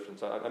big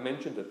difference. I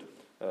mentioned it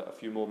a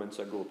few moments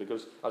ago,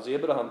 because as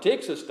Abraham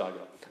takes his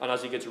dagger, and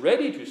as he gets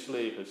ready to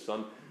slay his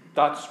son,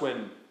 that's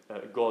when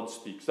God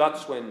speaks.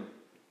 That's when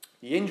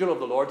the angel of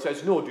the Lord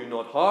says, no, do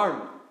not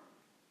harm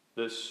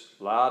this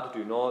lad,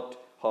 do not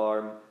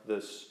harm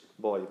this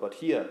boy. But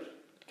here,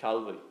 at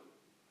Calvary,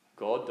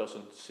 God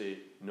doesn't say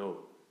no.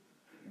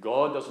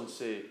 God doesn't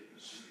say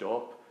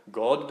stop.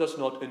 God does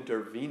not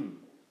intervene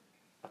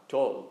at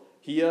all.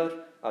 Here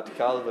at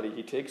Calvary,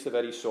 he takes the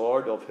very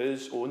sword of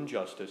his own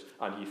justice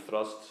and he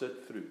thrusts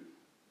it through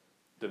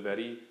the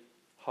very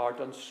heart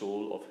and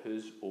soul of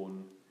his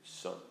own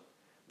Son.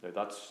 Now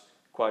that's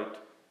quite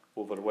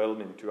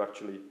overwhelming to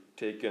actually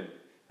take in.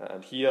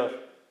 And here,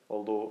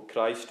 although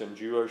Christ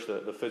endures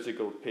the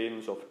physical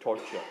pains of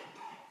torture,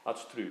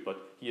 that's true, but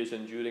he is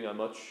enduring a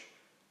much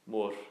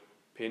more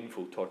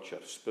painful torture,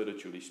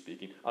 spiritually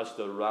speaking, as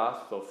the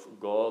wrath of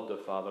God the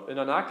Father in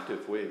an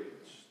active way.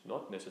 It's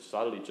not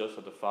necessarily just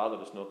that the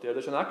Father is not there.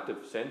 There's an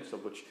active sense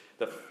of which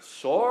the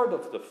sword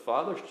of the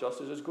Father's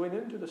justice is going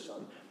into the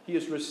Son. He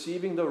is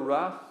receiving the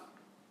wrath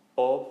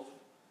of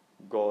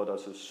God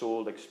as his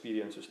soul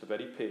experiences the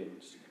very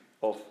pains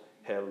of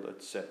hell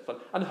itself.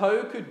 And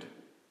how could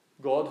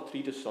God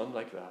treat his Son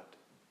like that?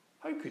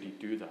 How could he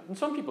do that? And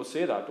some people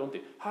say that, don't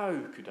they? How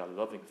could a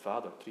loving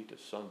Father treat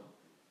his Son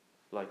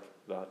like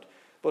that?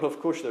 But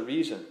of course the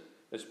reason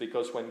is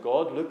because when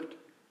God looked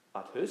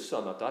at his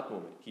Son at that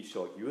moment, he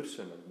saw your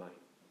sin and mine.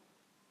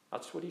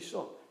 That's what he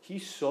saw. He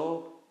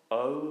saw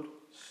our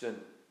sin.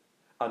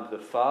 And the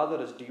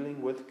Father is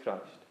dealing with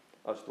Christ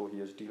as though he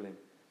is dealing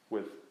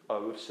with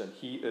our sin.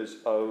 He is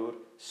our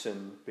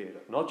sin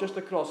bearer. Not just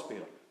the cross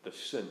bearer, the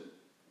sin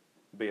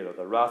bearer.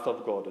 The wrath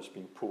of God is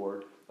being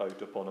poured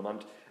out upon him.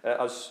 And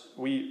as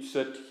we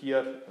sit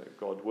here,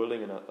 God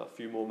willing, in a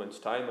few moments'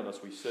 time, and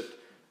as we sit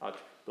at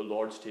the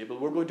Lord's table,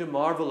 we're going to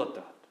marvel at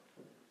that.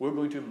 We're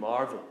going to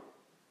marvel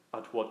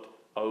at what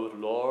our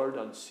Lord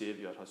and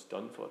Saviour has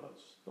done for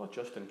us. Not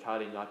just in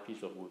carrying that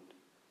piece of wood,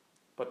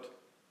 but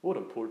more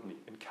importantly,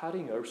 in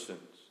carrying our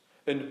sins,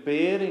 in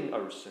bearing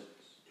our sins,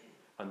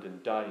 and in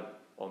dying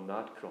on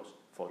that cross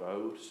for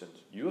our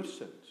sins, your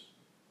sins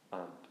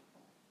and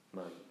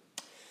mine.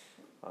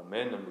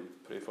 Amen. And we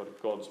pray for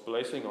God's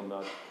blessing on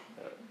that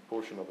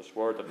portion of his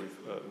word that we've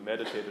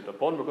meditated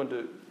upon. We're going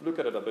to look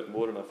at it a bit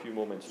more in a few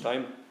moments'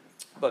 time.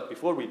 But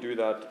before we do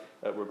that,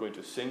 we're going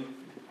to sing.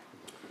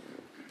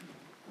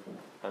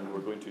 And we're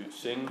going to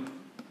sing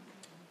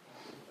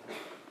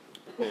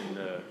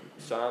in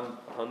Psalm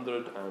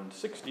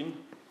 116.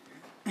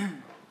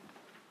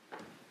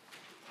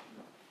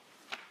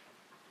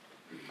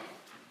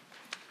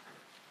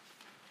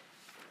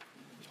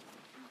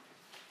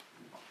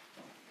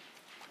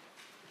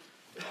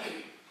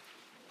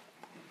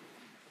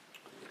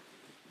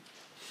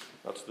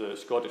 That's the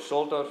Scottish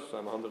Psalter,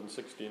 Psalm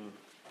 116.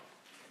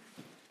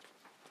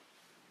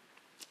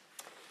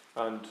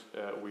 And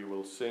we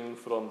will sing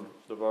from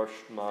the verse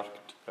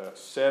marked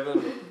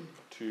 7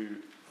 to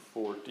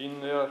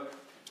 14 there.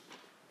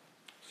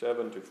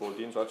 7 to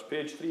 14, so that's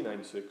page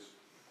 396.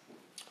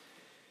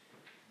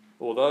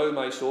 O thou,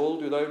 my soul,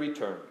 do thou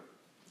return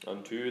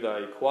unto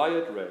thy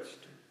quiet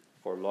rest,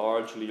 for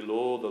largely,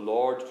 lo, the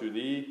Lord to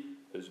thee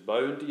his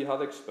bounty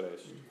hath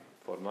expressed.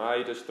 For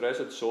my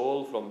distressed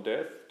soul from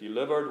death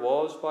delivered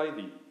was by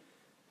thee.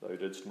 Thou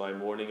didst my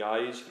morning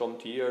eyes from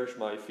tears,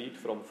 my feet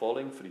from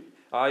falling free.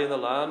 I in the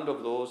land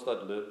of those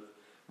that live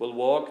will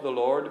walk the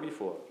Lord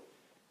before.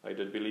 I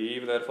did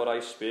believe, therefore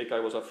I spake,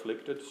 I was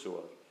afflicted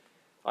sore.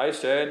 I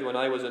said when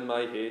I was in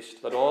my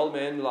haste, that all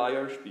men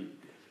liars be.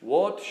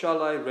 What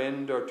shall I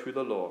render to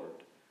the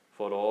Lord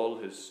for all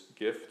his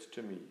gifts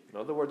to me? In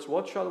other words,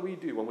 what shall we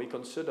do when we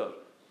consider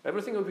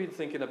everything we've been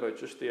thinking about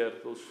just there,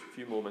 those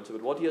few moments,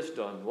 about what he has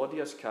done, what he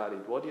has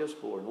carried, what he has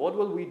borne? What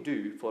will we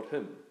do for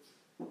him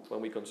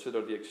when we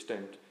consider the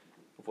extent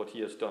of what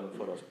he has done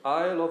for us?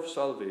 Isle of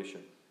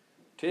salvation,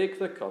 take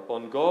the cup,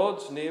 on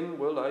God's name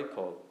will I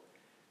call.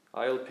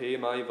 I'll pay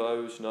my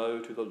vows now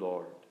to the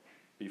Lord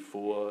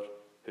before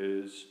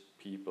his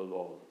people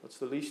all. That's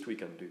the least we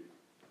can do.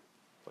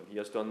 When he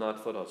has done that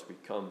for us, we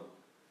come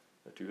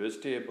to his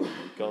table,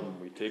 we come,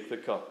 we take the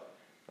cup,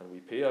 and we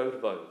pay our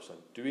vows, and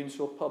doing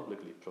so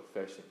publicly,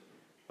 professing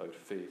our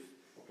faith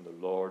in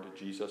the Lord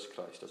Jesus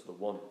Christ as the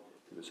one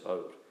who is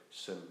our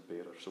sin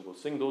bearer. So we'll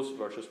sing those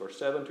verses, verse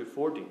 7 to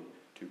 14,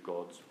 to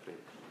God's praise.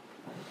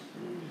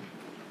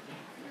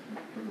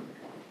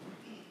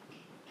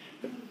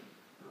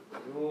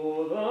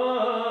 O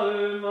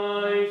thou,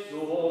 my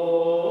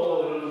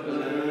soul,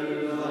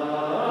 do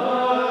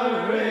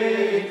thou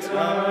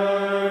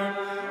return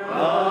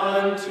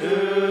unto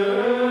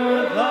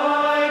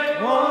thy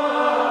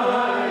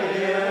quiet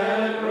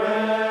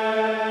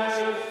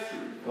rest,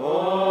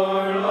 for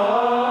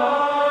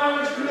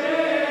largely,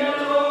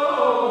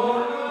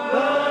 Lord,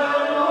 the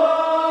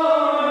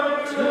Lord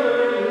to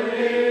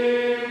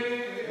thee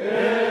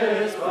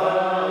his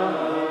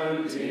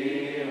bounty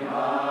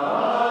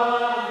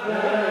hath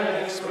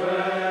expressed.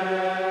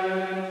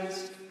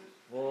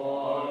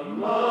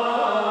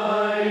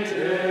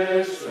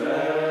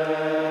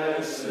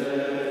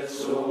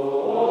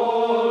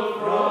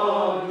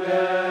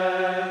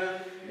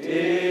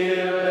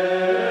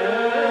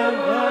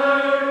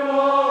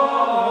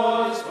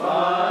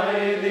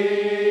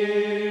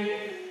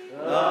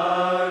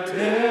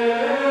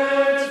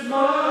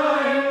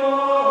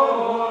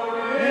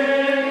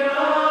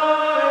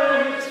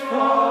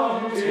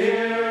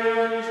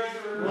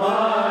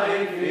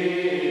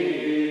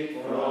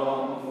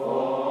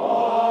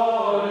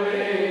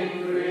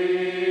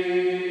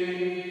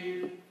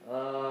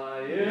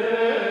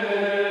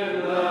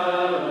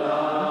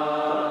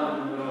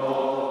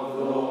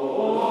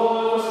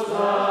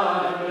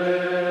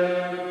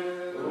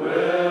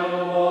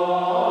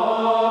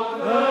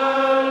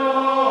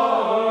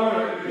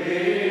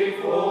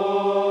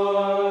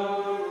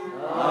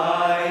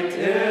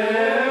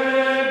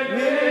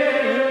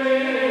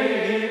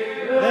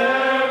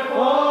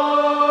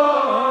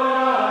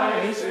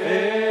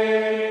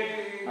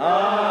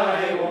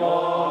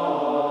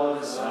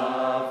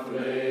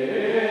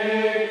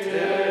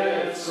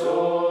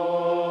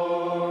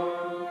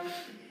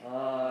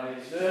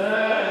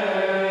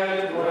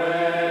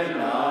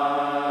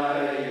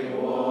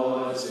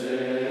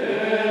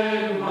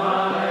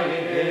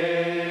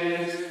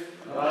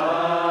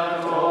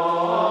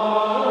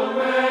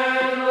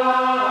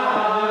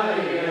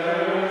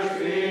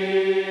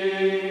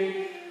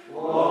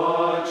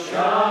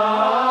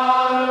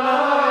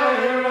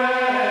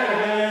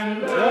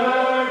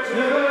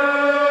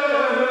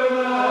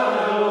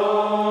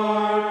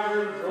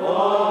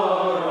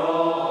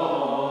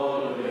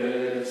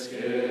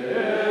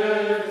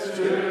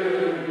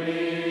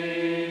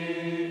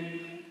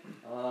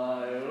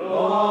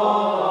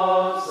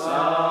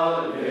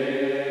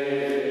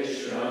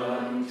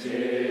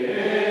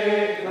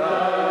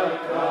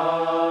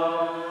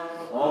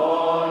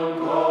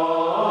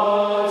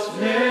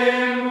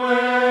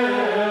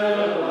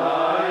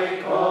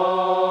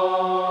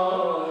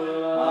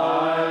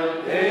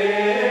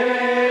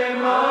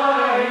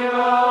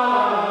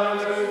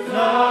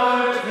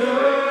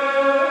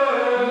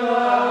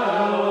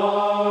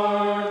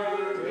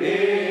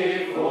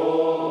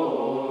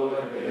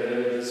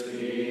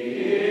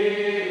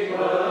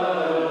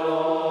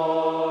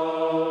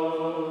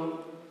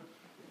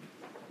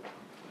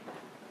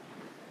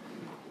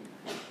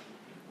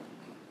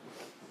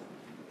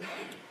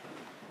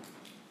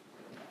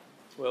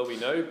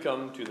 now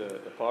come to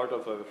the part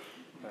of our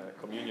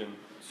communion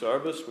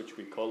service which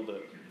we call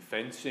the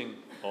fencing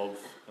of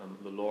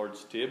the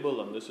Lord's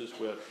table, and this is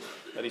where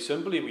very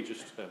simply we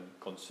just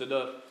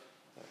consider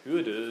who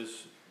it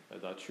is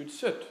that should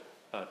sit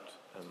at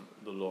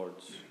the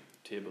Lord's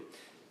table.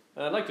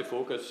 And I'd like to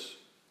focus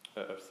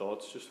our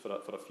thoughts just for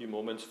a few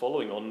moments,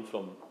 following on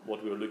from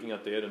what we were looking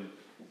at there in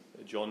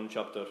John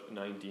chapter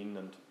 19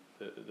 and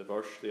the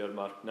verse there,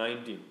 Mark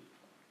 19.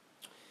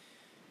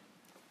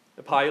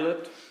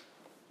 Pilate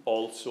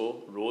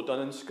also wrote an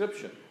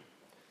inscription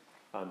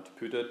and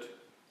put it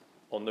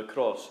on the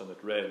cross, and it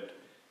read,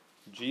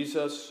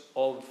 Jesus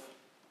of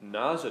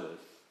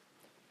Nazareth,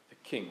 the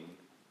King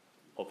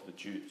of the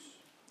Jews.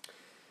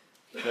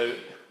 Now,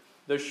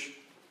 there's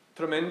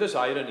tremendous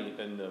irony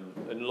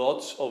in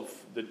lots of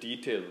the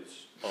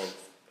details of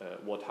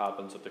what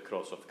happens at the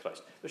cross of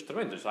Christ. There's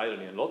tremendous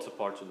irony in lots of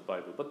parts of the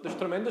Bible, but there's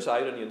tremendous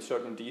irony in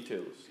certain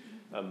details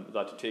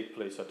that take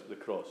place at the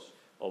cross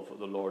of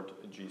the Lord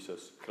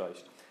Jesus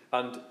Christ.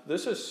 And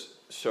this is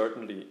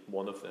certainly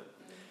one of them.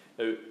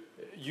 Now,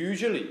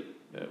 usually,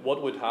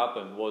 what would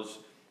happen was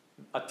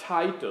a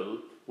title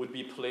would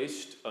be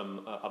placed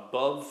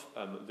above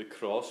the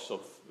cross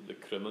of the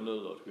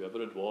criminal or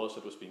whoever it was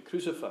that was being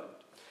crucified.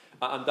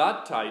 And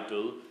that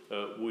title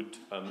would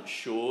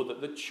show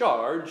that the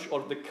charge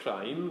or the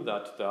crime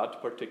that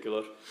that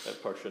particular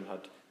person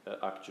had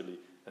actually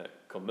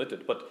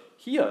committed. But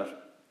here,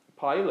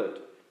 Pilate,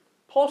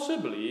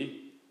 possibly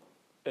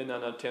in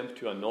an attempt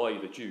to annoy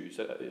the Jews,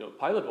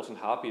 Pilate wasn't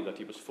happy that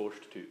he was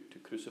forced to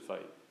crucify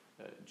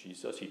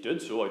Jesus. He did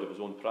so out of his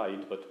own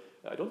pride, but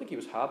I don't think he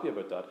was happy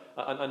about that.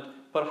 And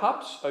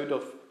perhaps out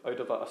of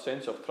a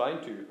sense of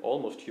trying to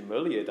almost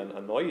humiliate and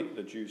annoy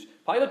the Jews,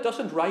 Pilate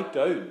doesn't write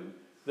down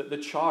the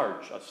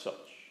charge as such.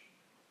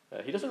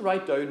 He doesn't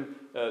write down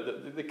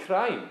the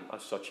crime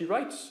as such. He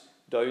writes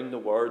down the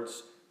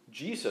words,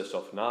 Jesus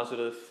of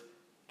Nazareth,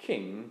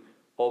 King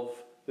of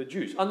the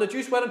Jews. And the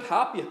Jews weren't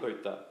happy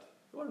about that.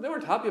 They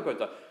weren't happy about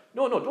that.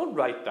 No, don't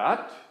write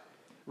that.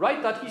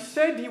 Write that he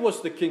said he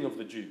was the King of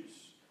the Jews.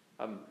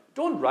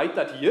 Don't write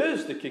that he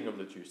is the King of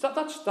the Jews.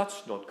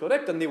 That's not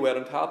correct, and they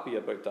weren't happy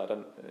about that,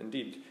 and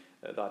indeed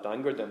that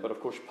angered them. But of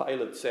course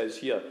Pilate says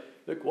here,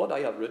 look, what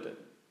I have written,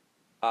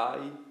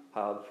 I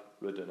have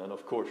written. And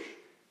of course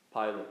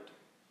Pilate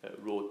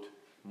wrote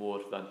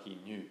more than he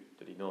knew,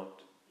 did he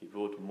not? He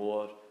wrote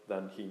more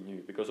than he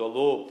knew, because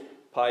although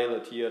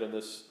Pilate here in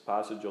this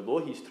passage,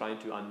 although he's trying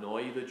to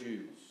annoy the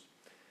Jews,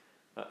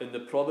 in the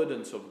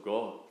providence of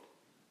God,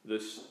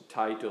 this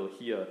title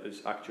here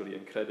is actually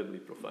incredibly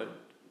profound.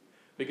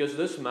 Because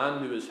this man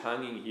who is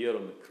hanging here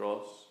on the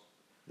cross,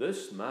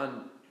 this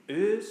man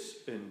is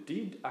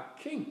indeed a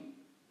king.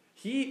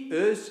 He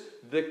is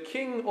the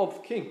King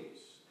of kings.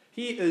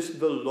 He is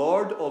the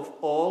Lord of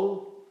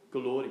all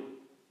glory.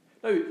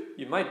 Now,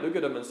 you might look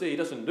at him and say he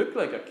doesn't look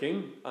like a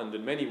king, and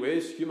in many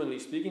ways, humanly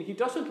speaking, he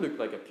doesn't look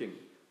like a king.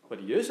 But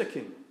he is a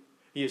king.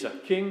 He is a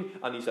king,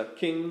 and he's a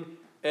king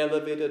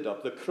elevated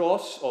up. The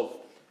cross of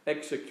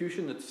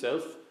execution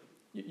itself,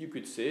 you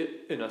could say,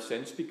 in a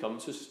sense,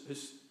 becomes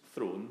his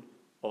throne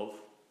of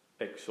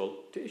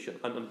exaltation.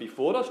 And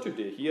before us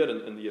today, here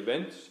in the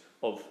events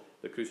of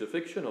the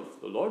crucifixion of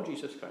the Lord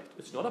Jesus Christ,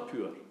 it's not a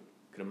poor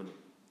criminal.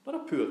 Not a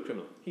poor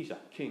criminal. He's a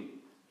king.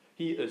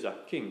 He is a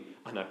king,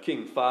 and a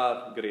king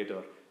far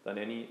greater than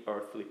any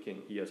earthly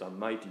king. He is a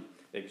mighty,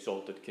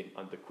 exalted king.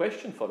 And the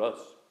question for us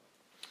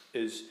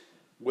is,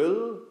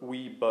 will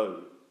we bow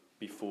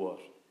before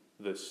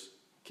this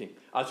king?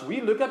 As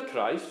we look at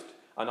Christ,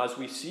 and as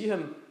we see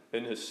him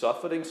in his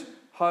sufferings,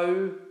 how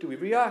do we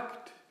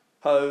react?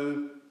 How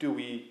do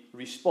we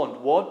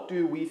respond? What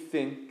do we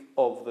think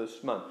of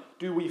this man?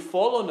 Do we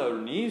fall on our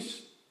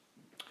knees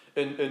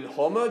in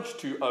homage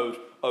to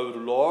our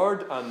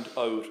Lord and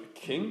our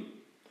King?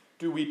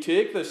 Do we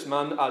take this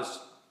man as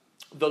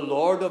the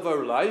Lord of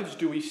our lives?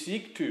 Do we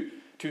seek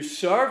to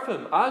serve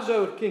him as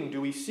our King?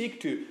 Do we seek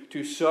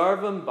to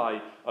serve him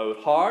by our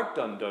heart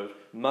and our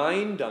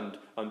mind and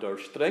our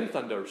strength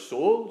and our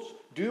souls?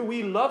 Do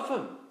we love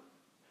him?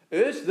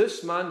 Is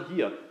this man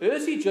here,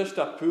 is he just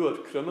a poor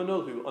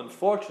criminal who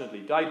unfortunately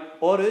died,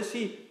 or is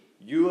he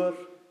your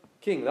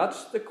king?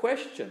 That's the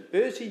question.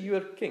 Is he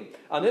your king?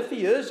 And if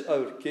he is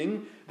our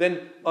king,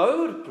 then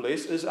our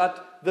place is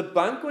at the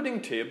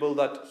banqueting table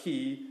that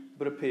he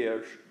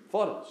prepares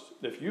for us.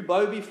 If you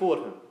bow before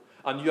him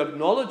and you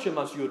acknowledge him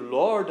as your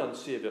Lord and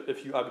Saviour,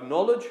 if you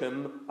acknowledge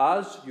him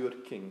as your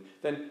king,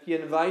 then he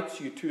invites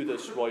you to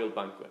this royal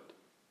banquet.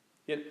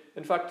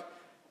 In fact,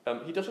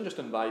 he doesn't just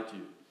invite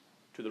you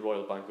to the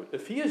royal banquet.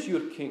 If he is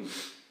your king,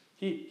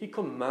 he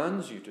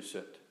commands you to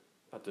sit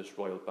at this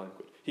royal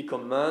banquet. He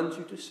commands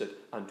you to sit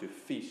and to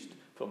feast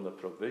from the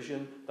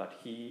provision that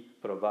he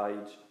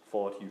provides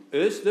for you.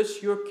 Is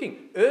this your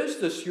king? Is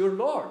this your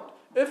Lord?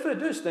 If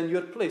it is, then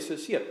your place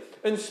is here.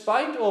 In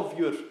spite of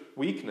your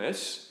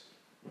weakness,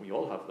 we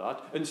all have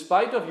that, in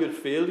spite of your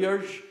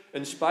failures,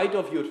 in spite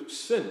of your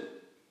sin.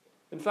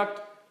 In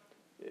fact,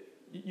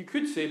 you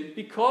could say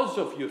because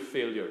of your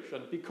failures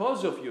and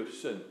because of your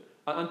sin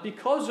and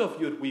because of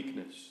your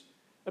weakness,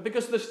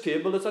 Because this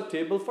table is a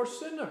table for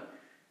sinners.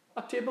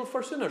 A table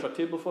for sinners, a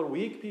table for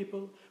weak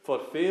people, for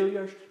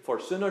failures, for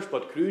sinners,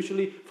 but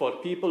crucially for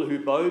people who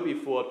bow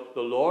before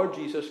the Lord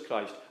Jesus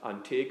Christ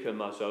and take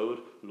him as our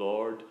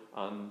Lord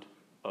and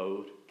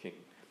our King.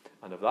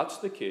 And if that's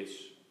the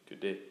case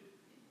today,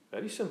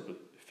 very simply,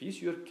 if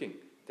he's your King,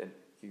 then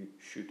you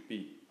should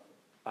be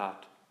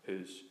at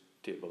his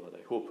table. And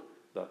I hope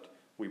that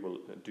we will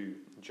do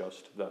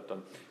just that.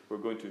 And we're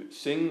going to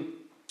sing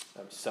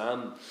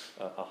Psalm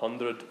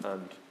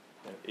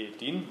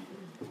 118.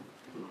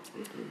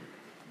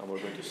 And we're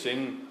going to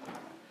sing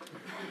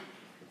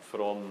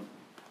from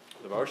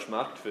the verse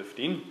marked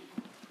 15.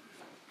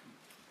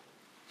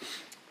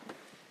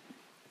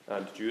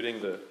 And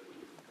during the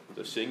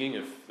singing,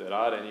 if there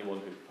are anyone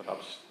who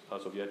perhaps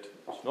as of yet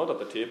is not at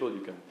the table,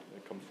 you can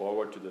come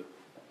forward to the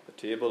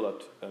table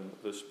at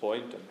this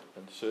point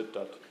and sit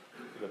at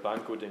the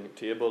banqueting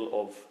table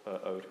of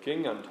our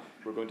King. And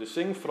we're going to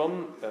sing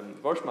from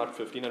verse marked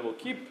 15, and we'll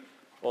keep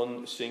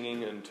on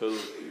singing until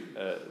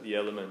the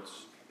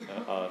elements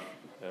are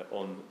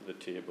on the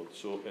table.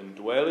 So, in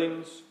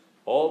dwellings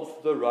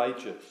of the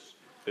righteous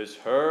is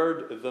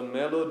heard the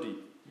melody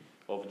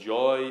of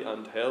joy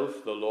and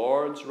health. The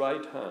Lord's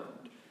right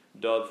hand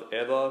doth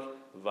ever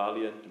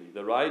valiantly.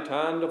 The right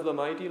hand of the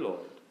mighty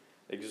Lord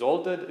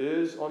exalted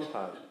is on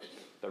high.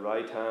 The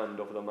right hand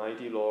of the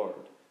mighty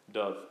Lord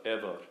doth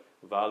ever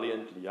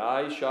valiantly.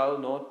 I shall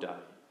not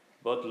die,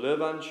 but live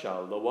and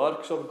shall the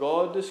works of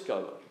God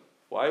discover.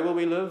 Why will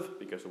we live?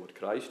 Because of what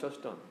Christ has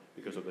done,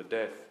 because of the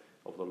death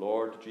of the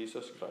Lord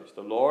Jesus Christ.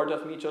 The Lord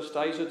hath me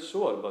chastised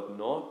sore, but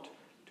not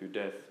to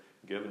death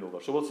given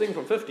over. So we'll sing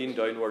from 15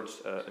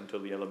 downwards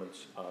until the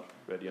elements are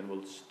ready, and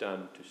we'll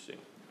stand to sing.